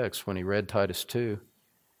text when he read Titus 2.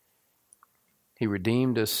 He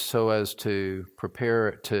redeemed us so as to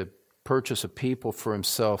prepare to purchase a people for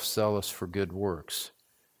himself zealous for good works.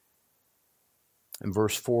 And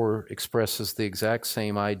verse 4 expresses the exact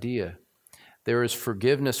same idea. There is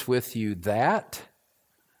forgiveness with you that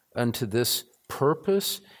unto this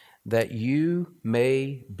purpose that you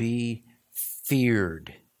may be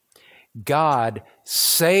feared. God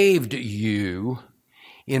saved you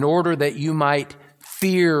in order that you might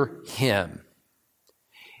fear him.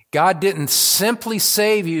 God didn't simply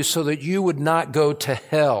save you so that you would not go to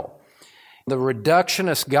hell. The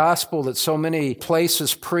reductionist gospel that so many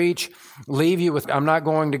places preach leave you with, I'm not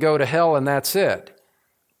going to go to hell and that's it.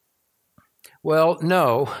 Well,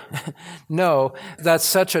 no, that's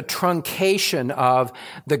such a truncation of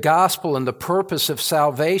the gospel and the purpose of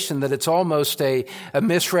salvation that it's almost a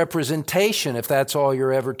misrepresentation if that's all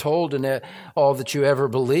you're ever told and all that you ever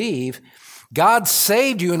believe. God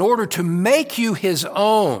saved you in order to make you his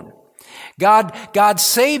own. God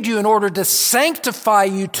saved you in order to sanctify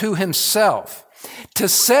you to himself, to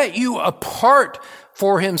set you apart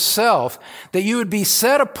for himself, that you would be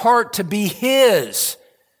set apart to be his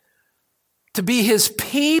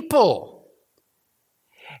people.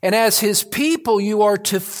 And as his people, you are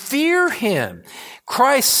to fear him.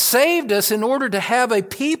 Christ saved us in order to have a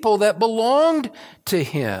people that belonged to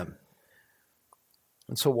him.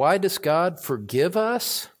 And so why does God forgive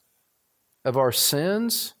us of our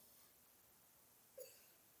sins?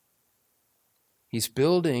 He's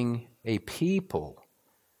building a people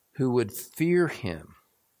who would fear him.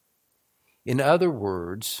 In other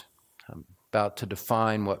words, I'm about to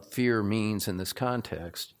define what fear means in this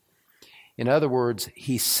context. In other words,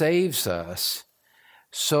 he saves us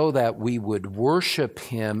so that we would worship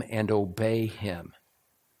him and obey him.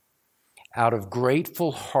 Out of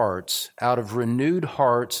grateful hearts, out of renewed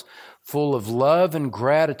hearts, full of love and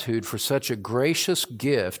gratitude for such a gracious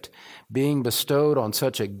gift being bestowed on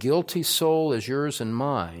such a guilty soul as yours and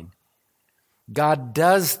mine, God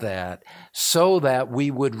does that so that we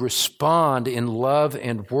would respond in love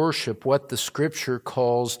and worship, what the Scripture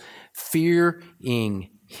calls fearing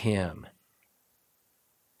him.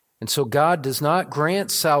 And so God does not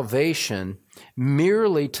grant salvation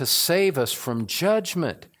merely to save us from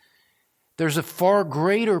judgment. There's a far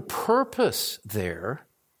greater purpose there.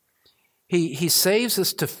 He saves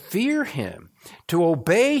us to fear him, to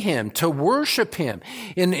obey him, to worship him,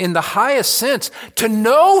 in the highest sense, to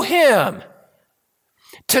know him.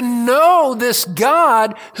 To know this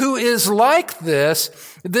God who is like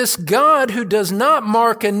this God who does not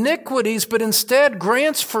mark iniquities, but instead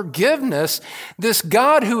grants forgiveness, this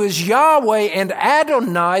God who is Yahweh and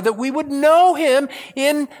Adonai, that we would know him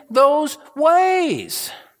in those ways.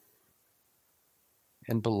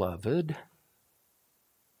 And beloved,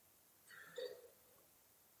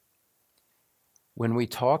 when we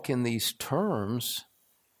talk in these terms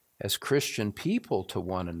as Christian people to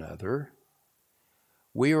one another,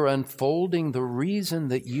 we are unfolding the reason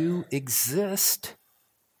that you exist.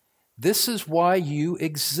 This is why you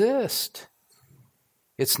exist.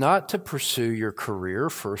 It's not to pursue your career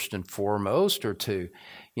first and foremost, or to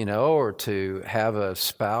have a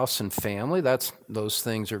spouse and family. Those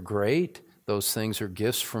things are great. Those things are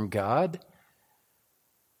gifts from God.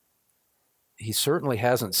 He certainly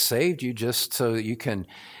hasn't saved you just so that you can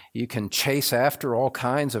chase after all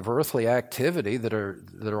kinds of earthly activity that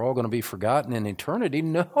are all going to be forgotten in eternity.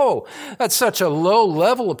 No, that's such a low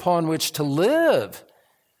level upon which to live.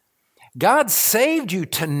 God saved you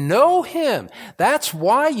to know him. That's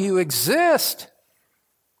why you exist.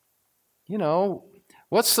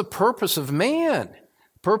 What's the purpose of man?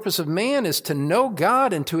 The purpose of man is to know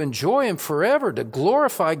God and to enjoy him forever, to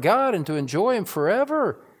glorify God and to enjoy him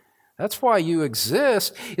forever. That's why you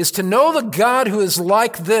exist, is to know the God who is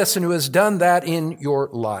like this and who has done that in your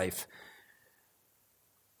life.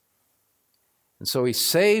 And so he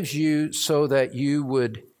saves you so that you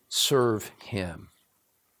would serve him.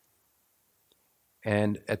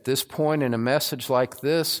 And at this point in a message like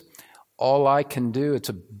this, all I can do, it's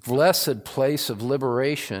a blessed place of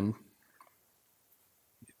liberation.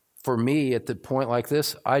 For me, at the point like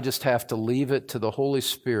this, I just have to leave it to the Holy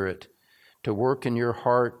Spirit to work in your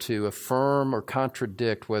heart to affirm or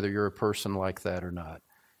contradict whether you're a person like that or not.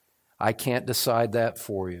 I can't decide that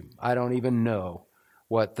for you. I don't even know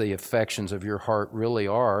what the affections of your heart really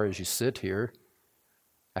are as you sit here.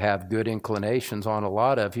 I have good inclinations on a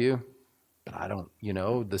lot of you, but I don't,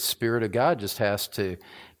 the Spirit of God just has to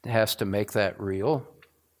make that real.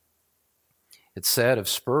 It's said of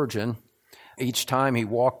Spurgeon, Each time he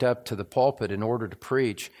walked up to the pulpit in order to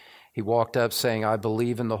preach, he walked up saying, I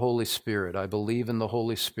believe in the Holy Spirit. I believe in the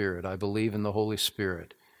Holy Spirit. I believe in the Holy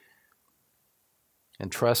Spirit.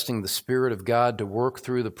 And trusting the Spirit of God to work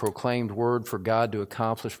through the proclaimed word for God to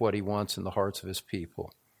accomplish what he wants in the hearts of his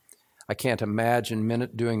people. I can't imagine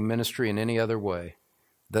doing ministry in any other way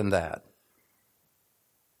than that.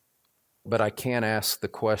 But I can ask the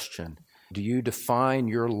question, do you define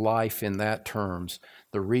your life in that terms?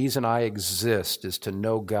 The reason I exist is to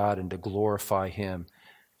know God and to glorify him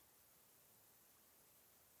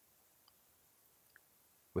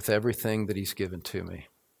with everything that he's given to me.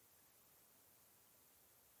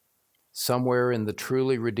 Somewhere in the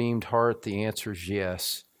truly redeemed heart, the answer is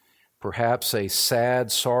yes. Perhaps a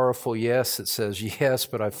sad, sorrowful yes that says, yes,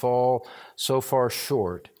 but I fall so far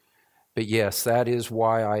short. But yes, that is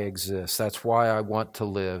why I exist. That's why I want to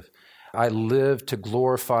live. I live to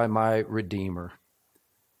glorify my Redeemer.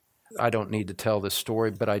 I don't need to tell this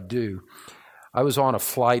story, but I do. I was on a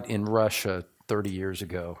flight in Russia 30 years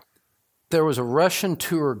ago. There was a Russian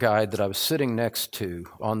tour guide that I was sitting next to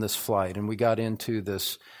on this flight, and we got into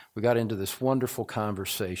this wonderful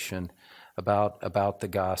conversation about the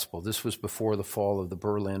gospel. This was before the fall of the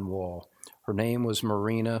Berlin Wall. Her name was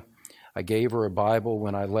Marina. I gave her a Bible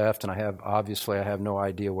when I left, and I have no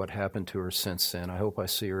idea what happened to her since then. I hope I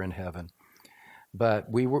see her in heaven. But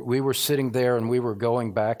we were sitting there, and we were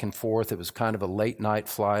going back and forth. It was kind of a late night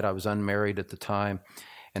flight. I was unmarried at the time,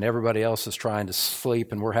 and everybody else is trying to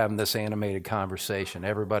sleep, and we're having this animated conversation.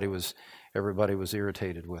 Everybody was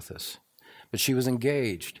irritated with us. But she was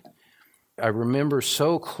engaged. I remember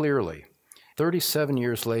so clearly, 37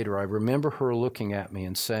 years later, I remember her looking at me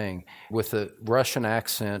and saying, with a Russian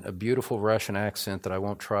accent, a beautiful Russian accent that I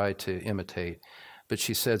won't try to imitate, but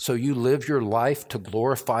she said, "So you live your life to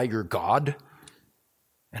glorify your God?"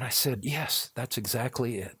 And I said, yes, that's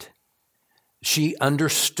exactly it. She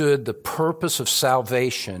understood the purpose of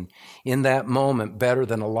salvation in that moment better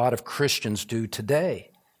than a lot of Christians do today.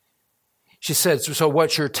 She said, so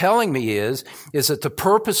what you're telling me is that the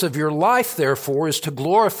purpose of your life, therefore, is to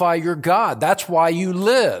glorify your God. That's why you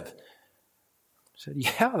live. I said,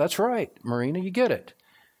 yeah, that's right, Marina, you get it.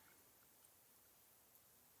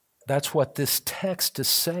 That's what this text is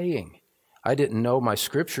saying. I didn't know my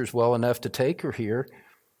scriptures well enough to take her here,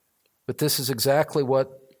 but this is exactly what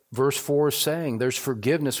verse 4 is saying. There's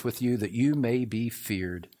forgiveness with you that you may be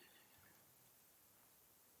feared.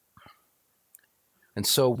 And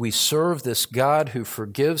so we serve this God who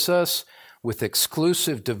forgives us with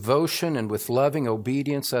exclusive devotion and with loving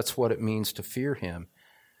obedience. That's what it means to fear him.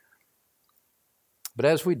 But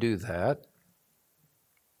as we do that,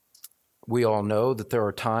 we all know that there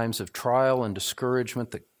are times of trial and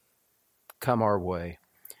discouragement that come our way.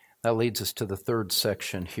 That leads us to the third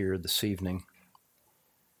section here this evening.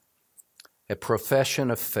 A profession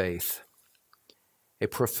of faith. A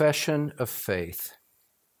profession of faith.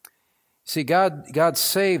 See, God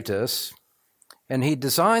saved us, and he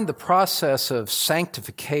designed the process of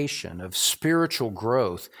sanctification, of spiritual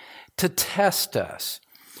growth, to test us.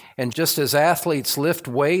 And just as athletes lift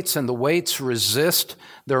weights and the weights resist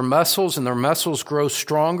their muscles and their muscles grow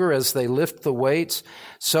stronger as they lift the weights,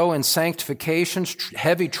 so in sanctification,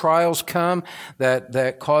 heavy trials come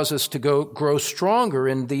that cause us to grow stronger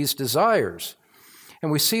in these desires.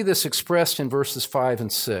 And we see this expressed in verses 5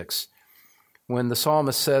 and 6. When the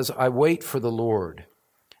psalmist says, I wait for the Lord,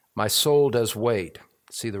 my soul does wait.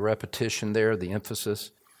 See the repetition there, the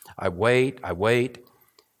emphasis. I wait,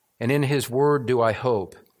 and in his word do I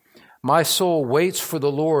hope. My soul waits for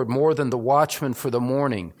the Lord more than the watchman for the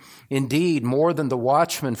morning. Indeed, more than the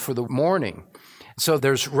watchman for the morning. So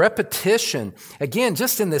there's repetition. Again,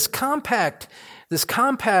 just in this compact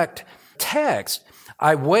text.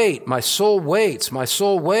 I wait, my soul waits,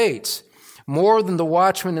 more than the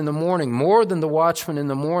watchman in the morning, more than the watchman in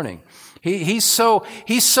the morning. He's so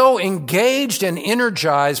engaged and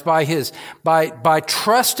energized by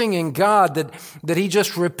trusting in God that he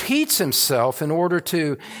just repeats himself in order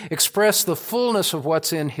to express the fullness of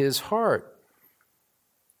what's in his heart.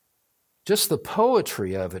 Just the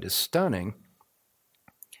poetry of it is stunning.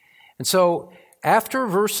 And so after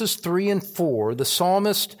verses 3 and 4, the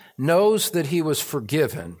psalmist knows that he was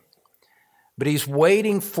forgiven, but he's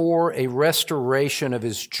waiting for a restoration of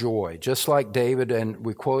his joy, just like David, and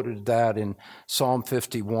we quoted that in Psalm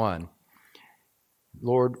 51.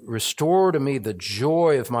 Lord, restore to me the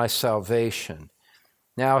joy of my salvation.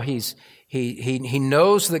 Now he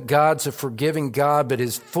knows that God's a forgiving God, but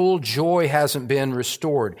his full joy hasn't been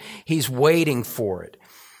restored. He's waiting for it.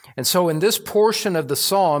 And so in this portion of the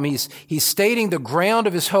psalm, he's stating the ground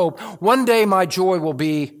of his hope. One day my joy will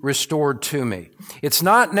be restored to me. It's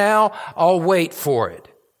not now, I'll wait for it.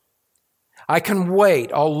 I can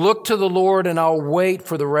wait. I'll look to the Lord and I'll wait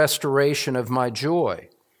for the restoration of my joy.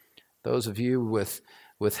 Those of you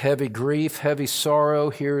with heavy grief, heavy sorrow,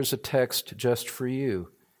 here's a text just for you.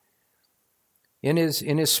 In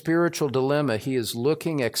his spiritual dilemma, he is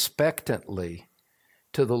looking expectantly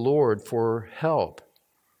to the Lord for help.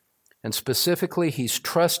 And specifically, he's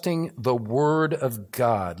trusting the Word of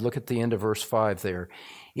God. Look at the end of verse 5 there.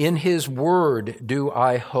 In His Word do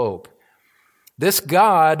I hope. This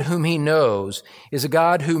God whom he knows is a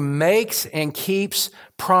God who makes and keeps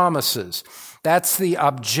promises. That's the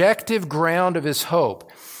objective ground of his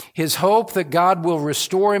hope. His hope that God will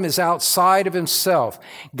restore him is outside of himself.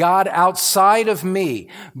 God, outside of me,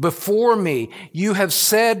 before me, you have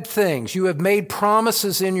said things, you have made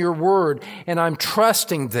promises in your word, and I'm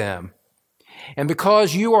trusting them. And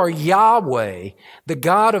because you are Yahweh, the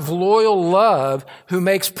God of loyal love who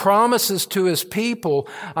makes promises to his people,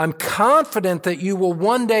 I'm confident that you will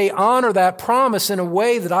one day honor that promise in a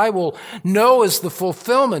way that I will know as the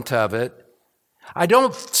fulfillment of it. I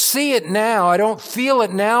don't see it now, I don't feel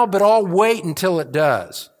it now, but I'll wait until it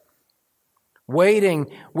does.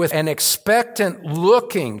 Waiting with an expectant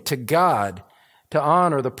looking to God to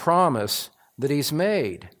honor the promise that he's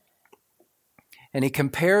made. And he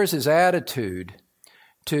compares his attitude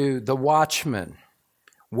to the watchman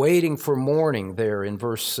waiting for morning there in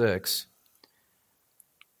verse 6.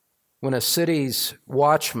 When a city's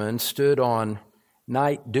watchman stood on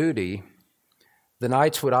night duty, the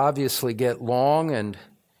nights would obviously get long and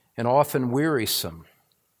often wearisome.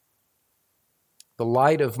 The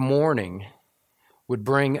light of morning would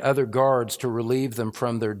bring other guards to relieve them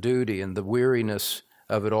from their duty, and the weariness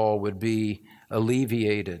of it all would be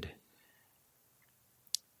alleviated.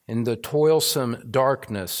 In the toilsome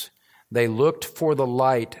darkness, they looked for the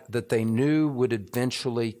light that they knew would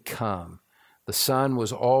eventually come. The sun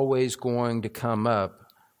was always going to come up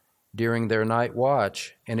during their night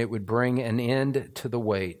watch, and it would bring an end to the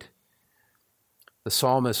wait. The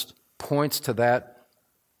psalmist points to that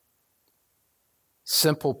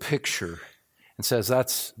simple picture and says,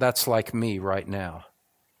 that's like me right now.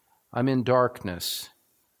 I'm in darkness,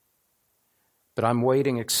 but I'm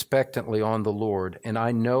waiting expectantly on the Lord, and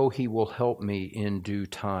I know he will help me in due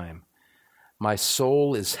time. My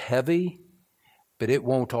soul is heavy, but it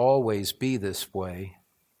won't always be this way.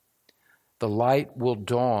 The light will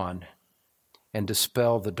dawn and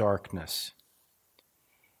dispel the darkness.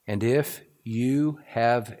 And if you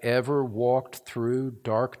have ever walked through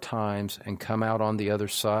dark times and come out on the other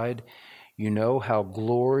side, you know how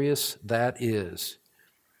glorious that is.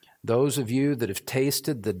 Those of you that have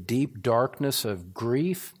tasted the deep darkness of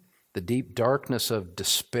grief, the deep darkness of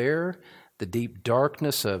despair, the deep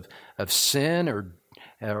darkness of sin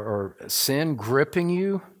or sin gripping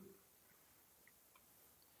you,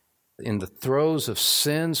 in the throes of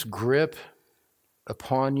sin's grip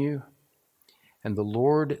upon you, and the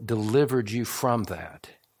Lord delivered you from that.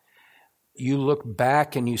 You look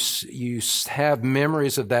back and you have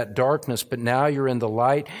memories of that darkness, but now you're in the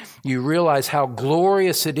light. You realize how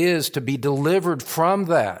glorious it is to be delivered from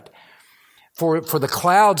that, for the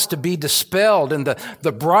clouds to be dispelled and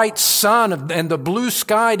the bright sun and the blue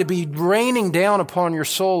sky to be raining down upon your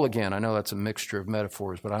soul again. I know that's a mixture of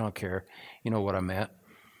metaphors, but I don't care. You know what I meant.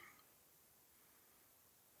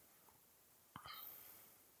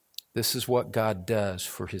 This is what God does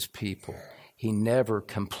for his people. He never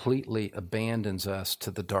completely abandons us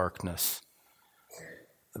to the darkness.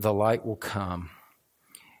 The light will come,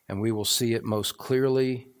 and we will see it most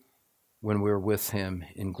clearly when we're with him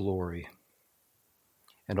in glory.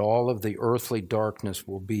 And all of the earthly darkness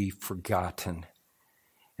will be forgotten.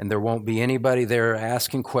 And there won't be anybody there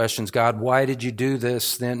asking questions. God, why did you do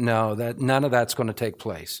this? Then no, none of that's going to take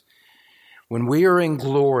place. When we are in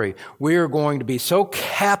glory, we are going to be so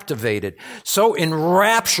captivated, so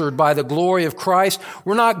enraptured by the glory of Christ,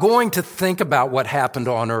 we're not going to think about what happened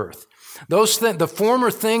on earth. The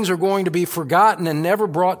former things are going to be forgotten and never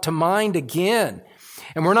brought to mind again.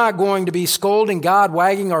 And we're not going to be scolding God,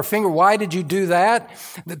 wagging our finger. Why did you do that?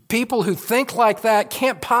 The people who think like that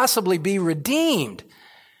can't possibly be redeemed.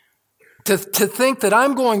 To think that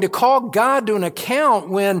I'm going to call God to an account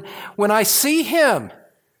when I see him.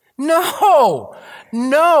 No,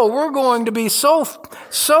 we're going to be so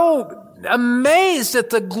amazed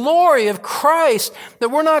at the glory of Christ that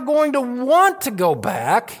we're not going to want to go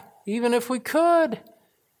back, even if we could.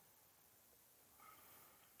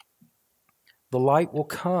 The light will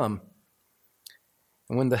come.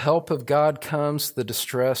 And when the help of God comes, the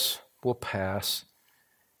distress will pass.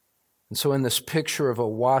 And so in this picture of a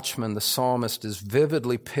watchman, the psalmist is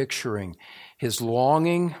vividly picturing his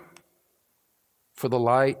longing for the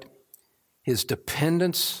light, his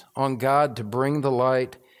dependence on God to bring the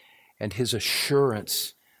light, and his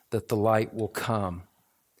assurance that the light will come.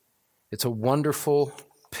 It's a wonderful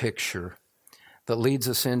picture that leads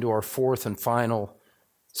us into our fourth and final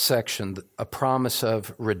section, a promise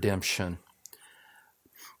of redemption.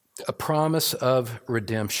 A promise of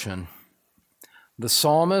redemption. The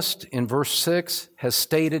psalmist in verse 6 has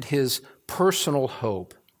stated his personal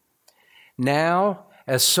hope. Now,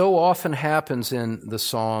 as so often happens in the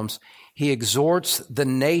Psalms, he exhorts the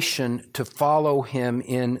nation to follow him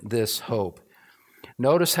in this hope.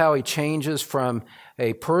 Notice how he changes from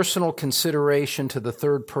a personal consideration to the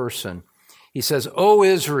third person. He says, O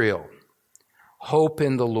Israel, hope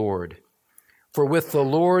in the Lord. For with the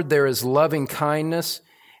Lord there is loving kindness,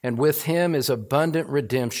 and with him is abundant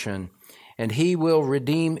redemption, and he will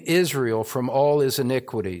redeem Israel from all his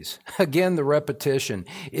iniquities. Again, the repetition.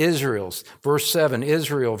 Israel's, verse 7,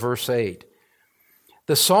 Israel, verse 8.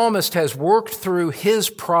 The psalmist has worked through his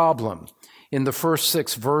problem in the first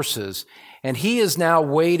 6 verses, and he is now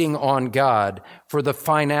waiting on God for the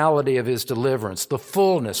finality of his deliverance, the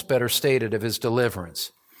fullness, better stated, of his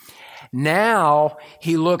deliverance. Now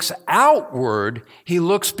he looks outward, he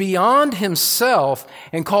looks beyond himself,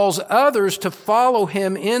 and calls others to follow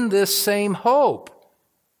him in this same hope.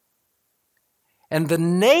 And the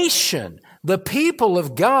nation, the people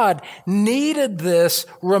of God, needed this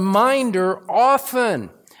reminder often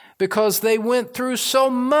because they went through so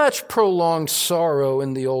much prolonged sorrow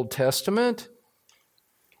in the Old Testament.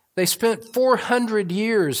 They spent 400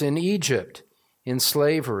 years in Egypt in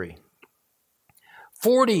slavery.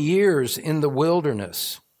 40 years in the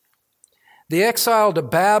wilderness. The exile to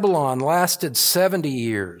Babylon lasted 70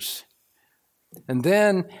 years. And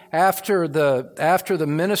then after the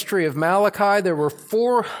ministry of Malachi, there were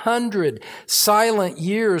 400 silent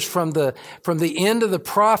years from the end of the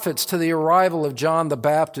prophets to the arrival of John the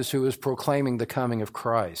Baptist, who was proclaiming the coming of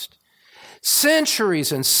Christ.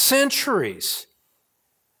 Centuries and centuries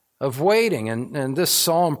of waiting. And this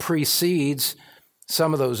psalm precedes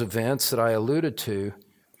some of those events that I alluded to.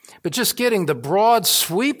 But just getting the broad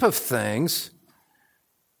sweep of things,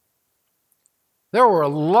 there were a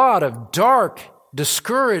lot of dark,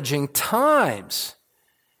 discouraging times.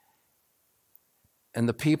 And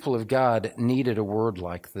the people of God needed a word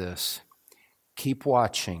like this. Keep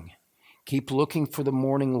watching. Keep looking for the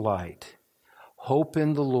morning light. Hope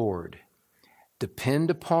in the Lord. Depend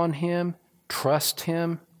upon him. Trust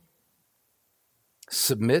him.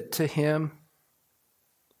 Submit to him.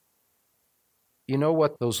 You know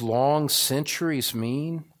what those long centuries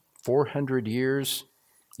mean? 400 years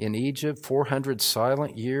in Egypt, 400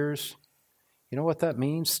 silent years. You know what that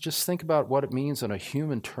means? Just think about what it means in a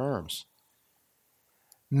human terms.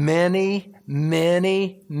 Many,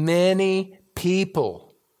 many, many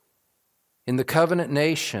people in the covenant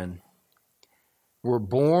nation were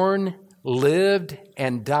born, lived,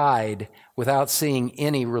 and died without seeing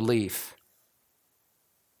any relief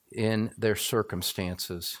in their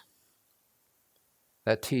circumstances.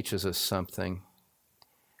 That teaches us something.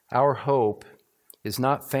 Our hope is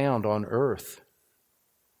not found on earth.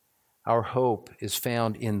 Our hope is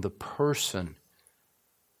found in the person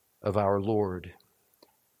of our Lord.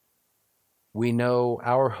 We know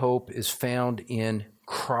our hope is found in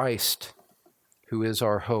Christ, who is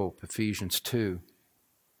our hope, Ephesians 2.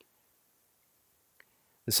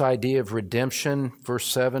 This idea of redemption, verse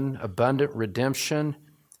 7, abundant redemption,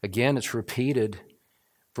 again, it's repeated.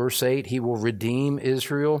 Verse 8, he will redeem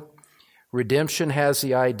Israel. Redemption has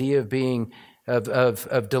the idea of being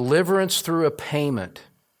of deliverance through a payment.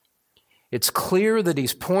 It's clear that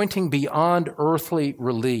he's pointing beyond earthly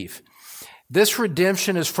relief. This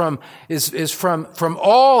redemption is from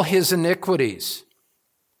all his iniquities.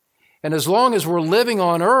 And as long as we're living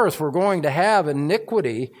on earth, we're going to have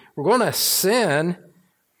iniquity. We're going to sin.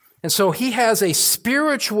 And so he has a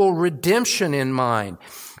spiritual redemption in mind.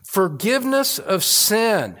 Forgiveness of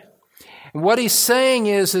sin. And what he's saying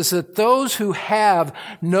is that those who have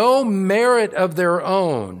no merit of their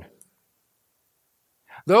own,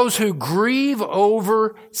 those who grieve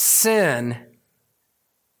over sin,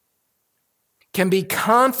 can be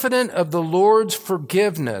confident of the Lord's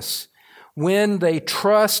forgiveness when they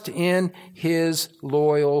trust in his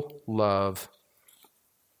loyal love.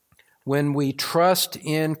 When we trust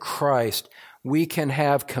in Christ, we can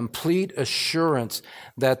have complete assurance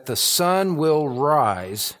that the sun will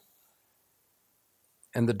rise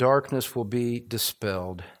and the darkness will be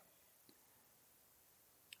dispelled.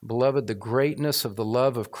 Beloved, the greatness of the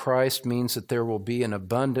love of Christ means that there will be an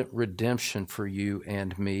abundant redemption for you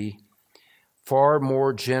and me. far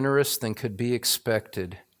more generous than could be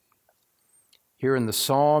expected. Here in the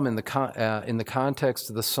psalm, in the context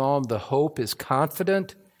of the psalm, the hope is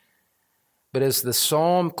confident, but as the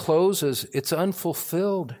psalm closes, it's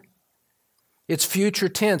unfulfilled. It's future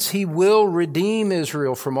tense. He will redeem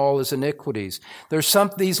Israel from all his iniquities.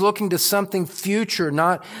 He's looking to something future,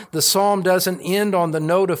 the psalm doesn't end on the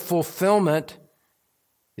note of fulfillment.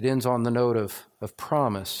 It ends on the note of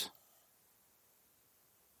promise.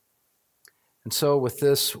 And so with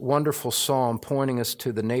this wonderful psalm pointing us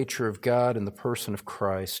to the nature of God and the person of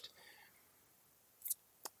Christ,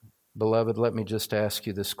 beloved, let me just ask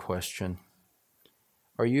you this question.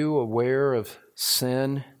 Are you aware of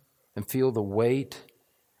sin and feel the weight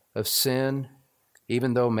of sin,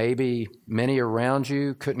 even though maybe many around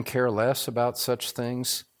you couldn't care less about such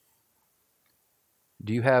things?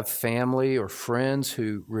 Do you have family or friends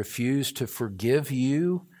who refuse to forgive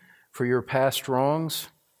you for your past wrongs?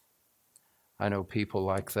 I know people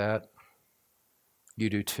like that.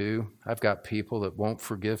 You do too. I've got people that won't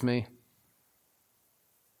forgive me.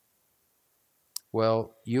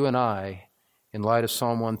 Well, you and I, in light of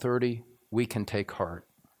Psalm 130, we can take heart.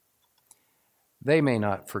 They may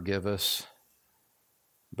not forgive us,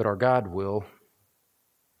 but our God will.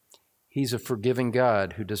 He's a forgiving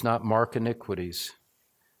God who does not mark iniquities.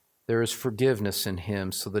 There is forgiveness in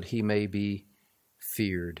him so that he may be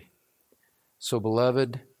feared. So,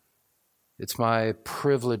 beloved, it's my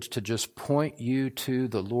privilege to just point you to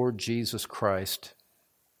the Lord Jesus Christ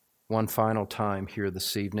one final time here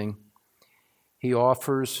this evening. He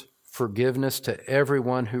offers forgiveness to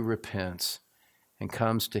everyone who repents and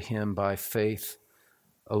comes to him by faith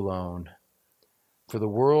alone. For the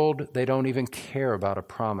world, they don't even care about a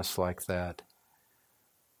promise like that.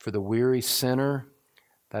 For the weary sinner,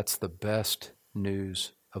 that's the best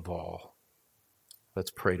news of all. Let's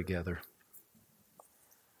pray together.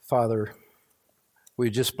 Father, we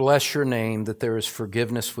just bless your name that there is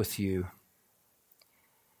forgiveness with you.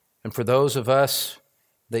 And for those of us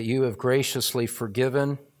that you have graciously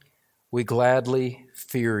forgiven, we gladly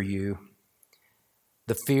fear you.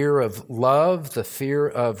 The fear of love, the fear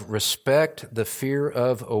of respect, the fear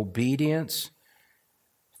of obedience.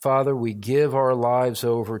 Father, we give our lives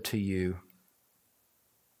over to you.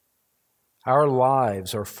 Our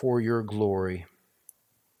lives are for your glory.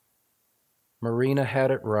 Marina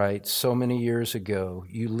had it right so many years ago.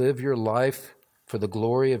 You live your life for the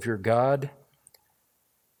glory of your God.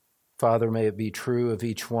 Father, may it be true of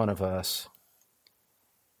each one of us.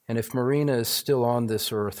 And if Marina is still on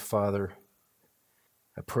this earth, Father,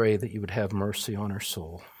 I pray that you would have mercy on her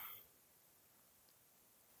soul.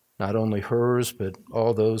 Not only hers, but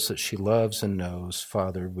all those that she loves and knows.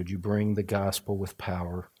 Father, would you bring the gospel with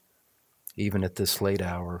power, even at this late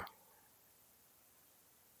hour?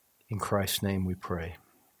 In Christ's name we pray.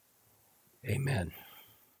 Amen.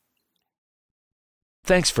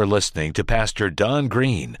 Thanks for listening to Pastor Don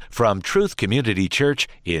Green from Truth Community Church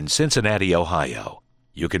in Cincinnati, Ohio.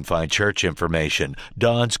 You can find church information,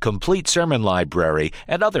 Don's complete sermon library,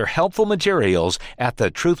 and other helpful materials at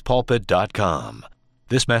thetruthpulpit.com.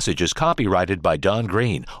 This message is copyrighted by Don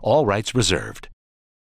Green, all rights reserved.